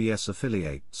cross-border CBS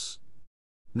affiliates.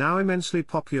 Now immensely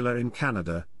popular in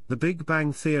Canada, The Big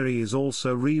Bang Theory is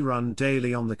also rerun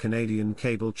daily on the Canadian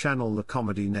cable channel The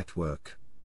Comedy Network.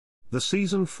 The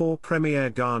Season 4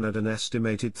 premiere garnered an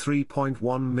estimated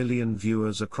 3.1 million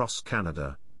viewers across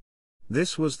Canada.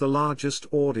 This was the largest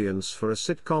audience for a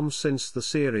sitcom since the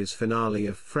series finale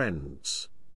of Friends.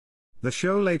 The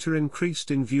show later increased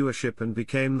in viewership and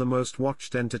became the most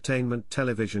watched entertainment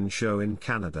television show in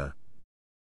Canada.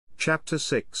 Chapter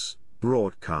 6,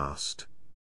 Broadcast.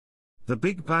 The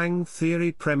Big Bang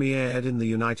Theory premiered in the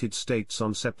United States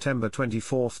on September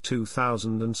 24,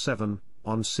 2007,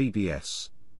 on CBS.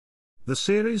 The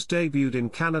series debuted in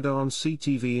Canada on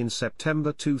CTV in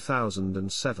September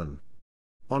 2007.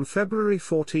 On February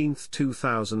 14,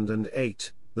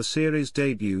 2008, the series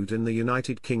debuted in the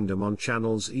United Kingdom on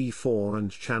channels E4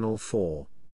 and Channel 4.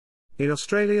 In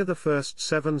Australia, the first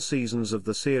 7 seasons of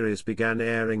the series began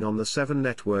airing on the 7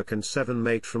 network and 7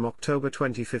 Mate from October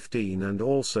 2015 and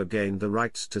also gained the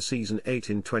rights to Season 8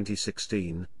 in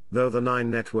 2016, though the 9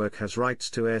 network has rights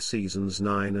to air Seasons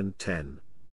 9 and 10.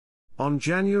 On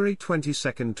January 22,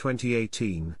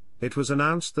 2018, it was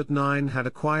announced that 9 had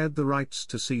acquired the rights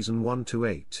to Season 1 to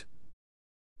 8.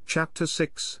 Chapter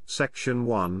 6, Section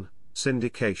 1,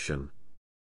 Syndication.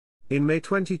 In May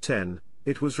 2010,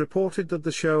 it was reported that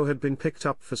the show had been picked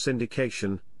up for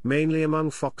syndication, mainly among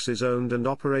Fox's owned and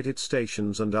operated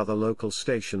stations and other local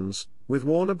stations, with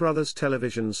Warner Bros.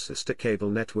 Television's sister cable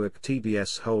network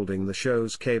TBS holding the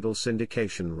show's cable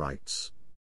syndication rights.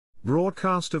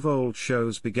 Broadcast of old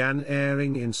shows began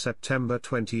airing in September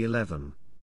 2011.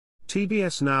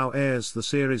 TBS now airs the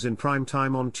series in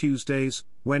primetime on Tuesdays,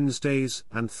 Wednesdays,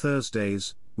 and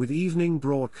Thursdays, with evening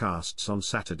broadcasts on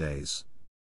Saturdays.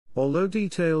 Although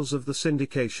details of the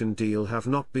syndication deal have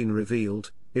not been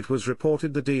revealed, it was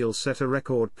reported the deal set a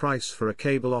record price for a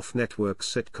cable off-network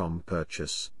sitcom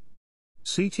purchase.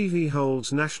 CTV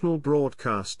holds national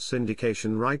broadcast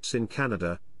syndication rights in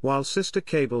Canada, while sister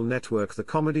cable network The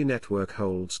Comedy Network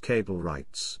holds cable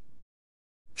rights.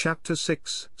 Chapter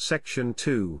 6, Section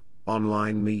 2,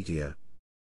 Online Media.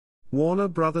 Warner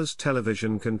Bros.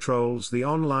 Television controls the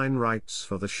online rights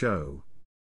for the show.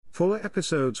 Full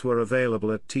episodes were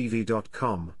available at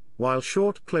TV.com, while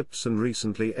short clips and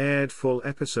recently aired full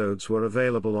episodes were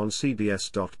available on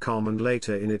CBS.com and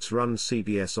later in its run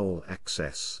CBS All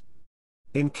Access.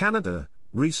 In Canada,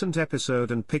 recent episode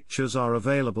and pictures are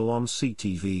available on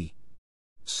CTV.ca.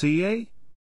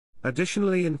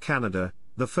 Additionally, in Canada,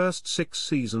 the first 6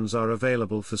 seasons are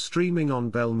available for streaming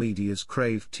on Bell Media's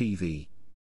Crave TV.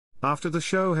 After the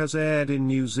show has aired in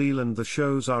New Zealand, the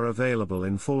shows are available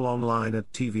in full online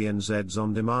at TVNZ's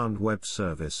on-demand web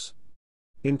service.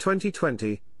 In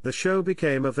 2020, the show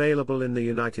became available in the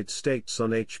United States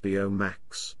on HBO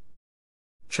Max.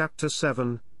 Chapter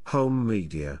 7, Home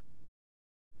Media.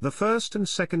 The first and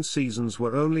second seasons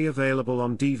were only available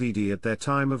on DVD at their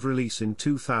time of release in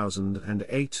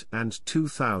 2008 and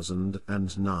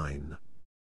 2009.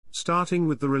 Starting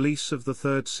with the release of the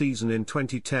third season in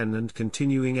 2010 and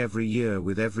continuing every year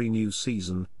with every new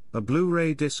season, a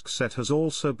Blu-ray disc set has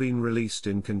also been released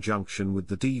in conjunction with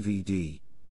the DVD.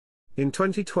 In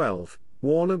 2012,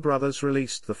 Warner Bros.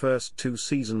 Released the first 2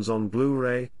 seasons on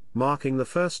Blu-ray, marking the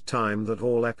first time that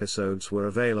all episodes were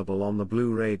available on the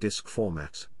Blu-ray disc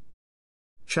format.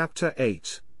 Chapter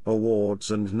 8,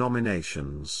 Awards and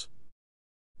Nominations.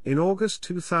 In August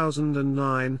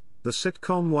 2009, the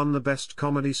sitcom won the Best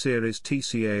Comedy Series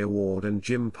TCA Award and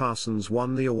Jim Parsons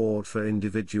won the award for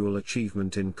Individual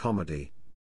Achievement in Comedy.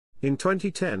 In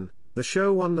 2010, the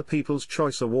show won the People's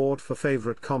Choice Award for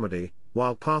Favorite Comedy,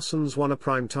 while Parsons won a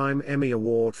Primetime Emmy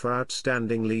Award for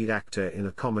Outstanding Lead Actor in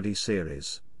a Comedy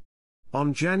Series.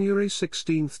 On January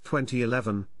 16,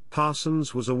 2011,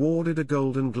 Parsons was awarded a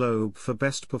Golden Globe for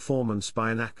Best Performance by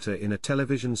an Actor in a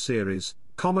Television Series,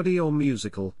 Comedy or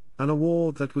Musical, an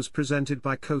award that was presented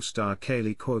by co-star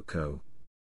Kaley Cuoco.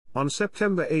 On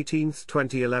September 18,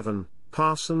 2011,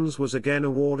 Parsons was again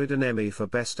awarded an Emmy for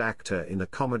Best Actor in a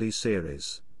Comedy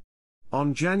Series.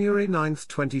 On January 9,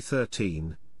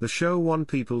 2013, the show won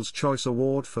People's Choice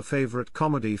Award for Favorite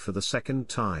Comedy for the second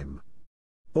time.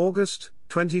 August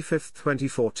 25,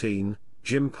 2014,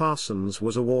 Jim Parsons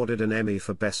was awarded an Emmy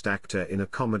for Best Actor in a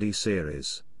Comedy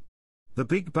Series. The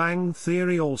Big Bang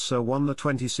Theory also won the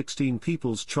 2016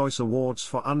 People's Choice Awards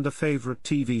for Under Favorite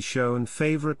TV Show and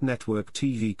Favorite Network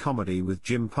TV Comedy, with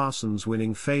Jim Parsons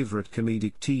winning Favorite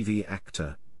Comedic TV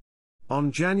Actor.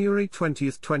 On January 20,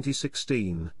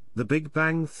 2016, The Big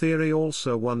Bang Theory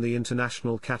also won the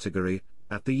international category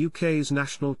at the UK's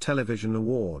National Television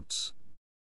Awards.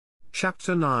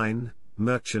 Chapter 9,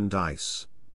 Merchandise.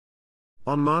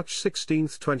 On March 16,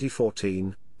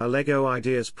 2014, a LEGO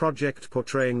Ideas project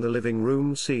portraying the living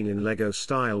room scene in LEGO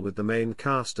style with the main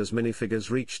cast as minifigures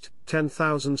reached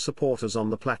 10,000 supporters on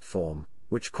the platform,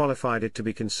 which qualified it to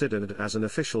be considered as an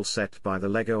official set by the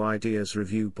LEGO Ideas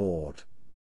Review Board.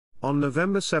 On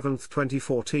November 7,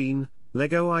 2014,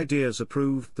 LEGO Ideas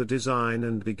approved the design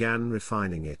and began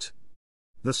refining it.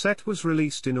 The set was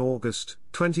released in August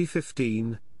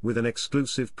 2015, with an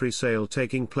exclusive pre-sale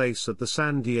taking place at the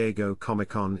San Diego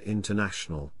Comic-Con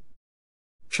International.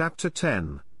 Chapter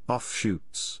 10,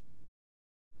 Offshoots.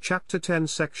 Chapter 10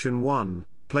 Section 1,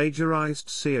 Plagiarized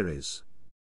Series.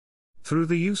 Through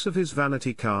the use of his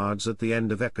vanity cards at the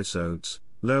end of episodes,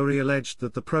 Lorre alleged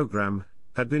that the program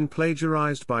had been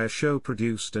plagiarized by a show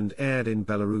produced and aired in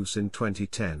Belarus in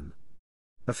 2010.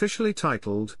 Officially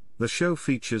titled, the show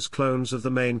features clones of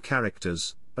the main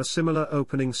characters, a similar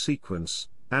opening sequence,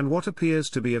 and what appears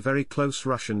to be a very close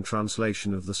Russian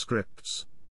translation of the scripts.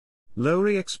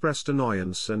 Lorre expressed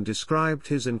annoyance and described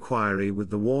his inquiry with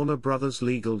the Warner Bros.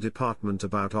 Legal department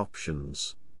about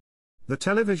options. The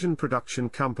television production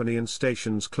company and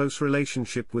station's close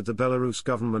relationship with the Belarus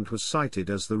government was cited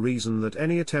as the reason that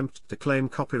any attempt to claim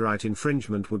copyright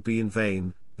infringement would be in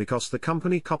vain, because the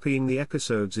company copying the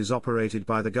episodes is operated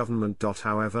by the government.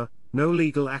 However, no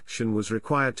legal action was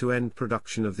required to end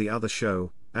production of the other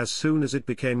show. As soon as it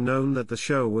became known that the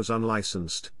show was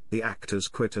unlicensed, the actors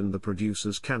quit and the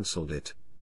producers cancelled it.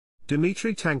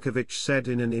 Dmitry Tankovich said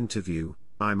in an interview,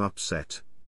 "I'm upset.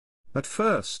 At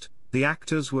first, the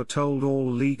actors were told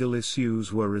all legal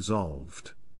issues were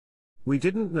resolved. We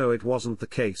didn't know it wasn't the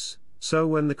case, so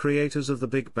when the creators of The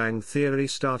Big Bang Theory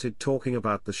started talking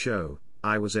about the show,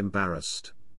 I was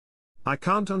embarrassed. I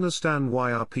can't understand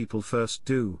why our people first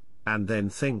do, and then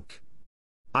think.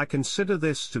 I consider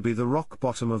this to be the rock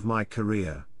bottom of my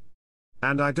career.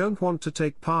 And I don't want to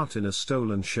take part in a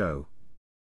stolen show."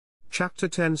 Chapter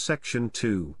 10 Section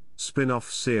 2, Spin-off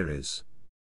Series.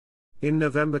 In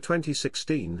November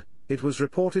 2016, it was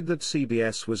reported that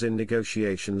CBS was in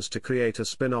negotiations to create a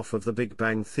spin-off of The Big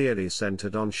Bang Theory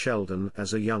centered on Sheldon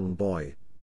as a young boy.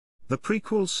 The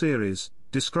prequel series,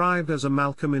 described as a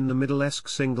Malcolm in the Middle-esque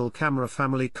single-camera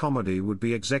family comedy, would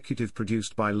be executive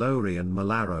produced by Lorre and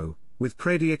Molaro, with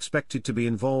Prady expected to be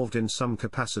involved in some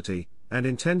capacity, and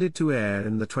intended to air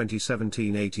in the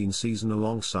 2017-18 season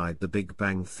alongside The Big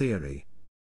Bang Theory.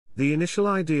 The initial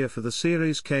idea for the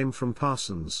series came from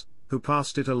Parsons, who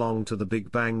passed it along to The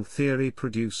Big Bang Theory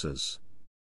producers.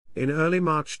 In early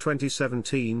March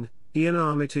 2017, Ian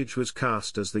Armitage was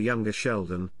cast as the younger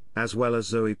Sheldon, as well as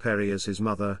Zoe Perry as his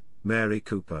mother, Mary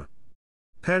Cooper.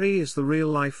 Perry is the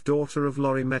real-life daughter of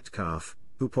Laurie Metcalf,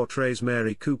 who portrays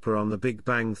Mary Cooper on The Big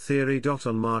Bang Theory.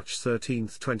 On March 13,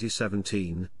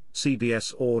 2017,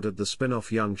 CBS ordered the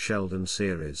spin-off Young Sheldon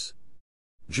series.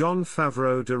 Jon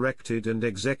Favreau directed and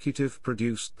executive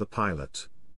produced the pilot.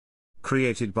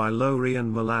 Created by Lorre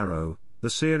and Molaro,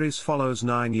 the series follows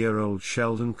 9-year-old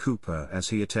Sheldon Cooper as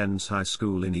he attends high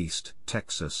school in East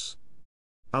Texas.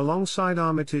 Alongside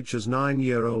Armitage as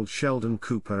 9-year-old Sheldon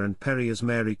Cooper and Perry as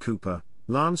Mary Cooper,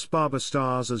 Lance Barber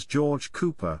stars as George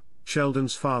Cooper,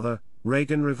 Sheldon's father,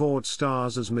 Reagan Revord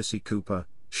stars as Missy Cooper,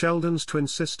 Sheldon's twin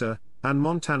sister, and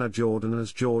Montana Jordan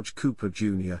as George Cooper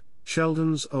Jr.,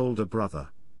 Sheldon's older brother.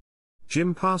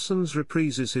 Jim Parsons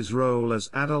reprises his role as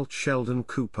adult Sheldon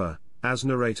Cooper, as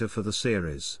narrator for the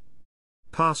series.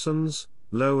 Parsons,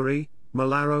 Lowry,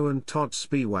 Molaro and Todd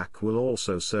Spiewak will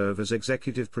also serve as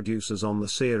executive producers on the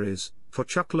series, for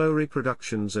Chuck Lowry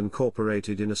Productions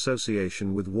Incorporated in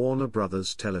association with Warner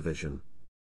Brothers Television.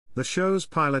 The show's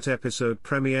pilot episode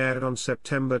premiered on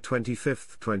September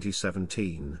 25,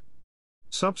 2017.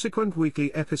 Subsequent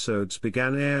weekly episodes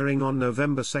began airing on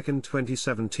November 2,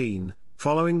 2017,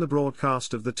 following the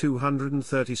broadcast of the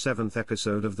 237th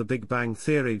episode of The Big Bang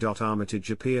Theory.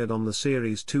 Armitage appeared on the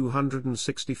series'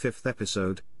 265th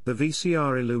episode, The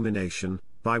VCR Illumination,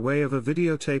 by way of a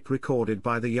videotape recorded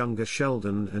by the younger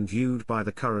Sheldon and viewed by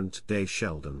the current-day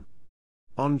Sheldon.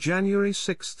 On January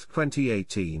 6,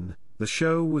 2018, the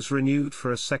show was renewed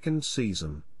for a second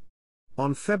season.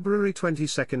 On February 22,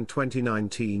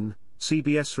 2019,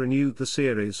 CBS renewed the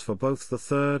series for both the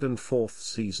third and fourth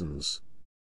seasons.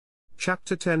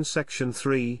 Chapter 10 Section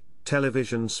 3,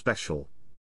 Television Special.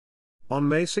 On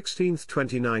May 16,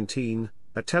 2019,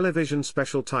 a television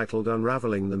special titled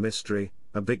Unraveling the Mystery,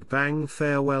 A Big Bang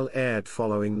Farewell aired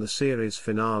following the series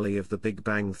finale of The Big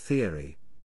Bang Theory.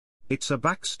 It's a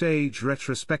backstage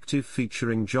retrospective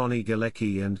featuring Johnny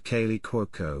Galecki and Kaley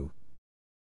Cuoco.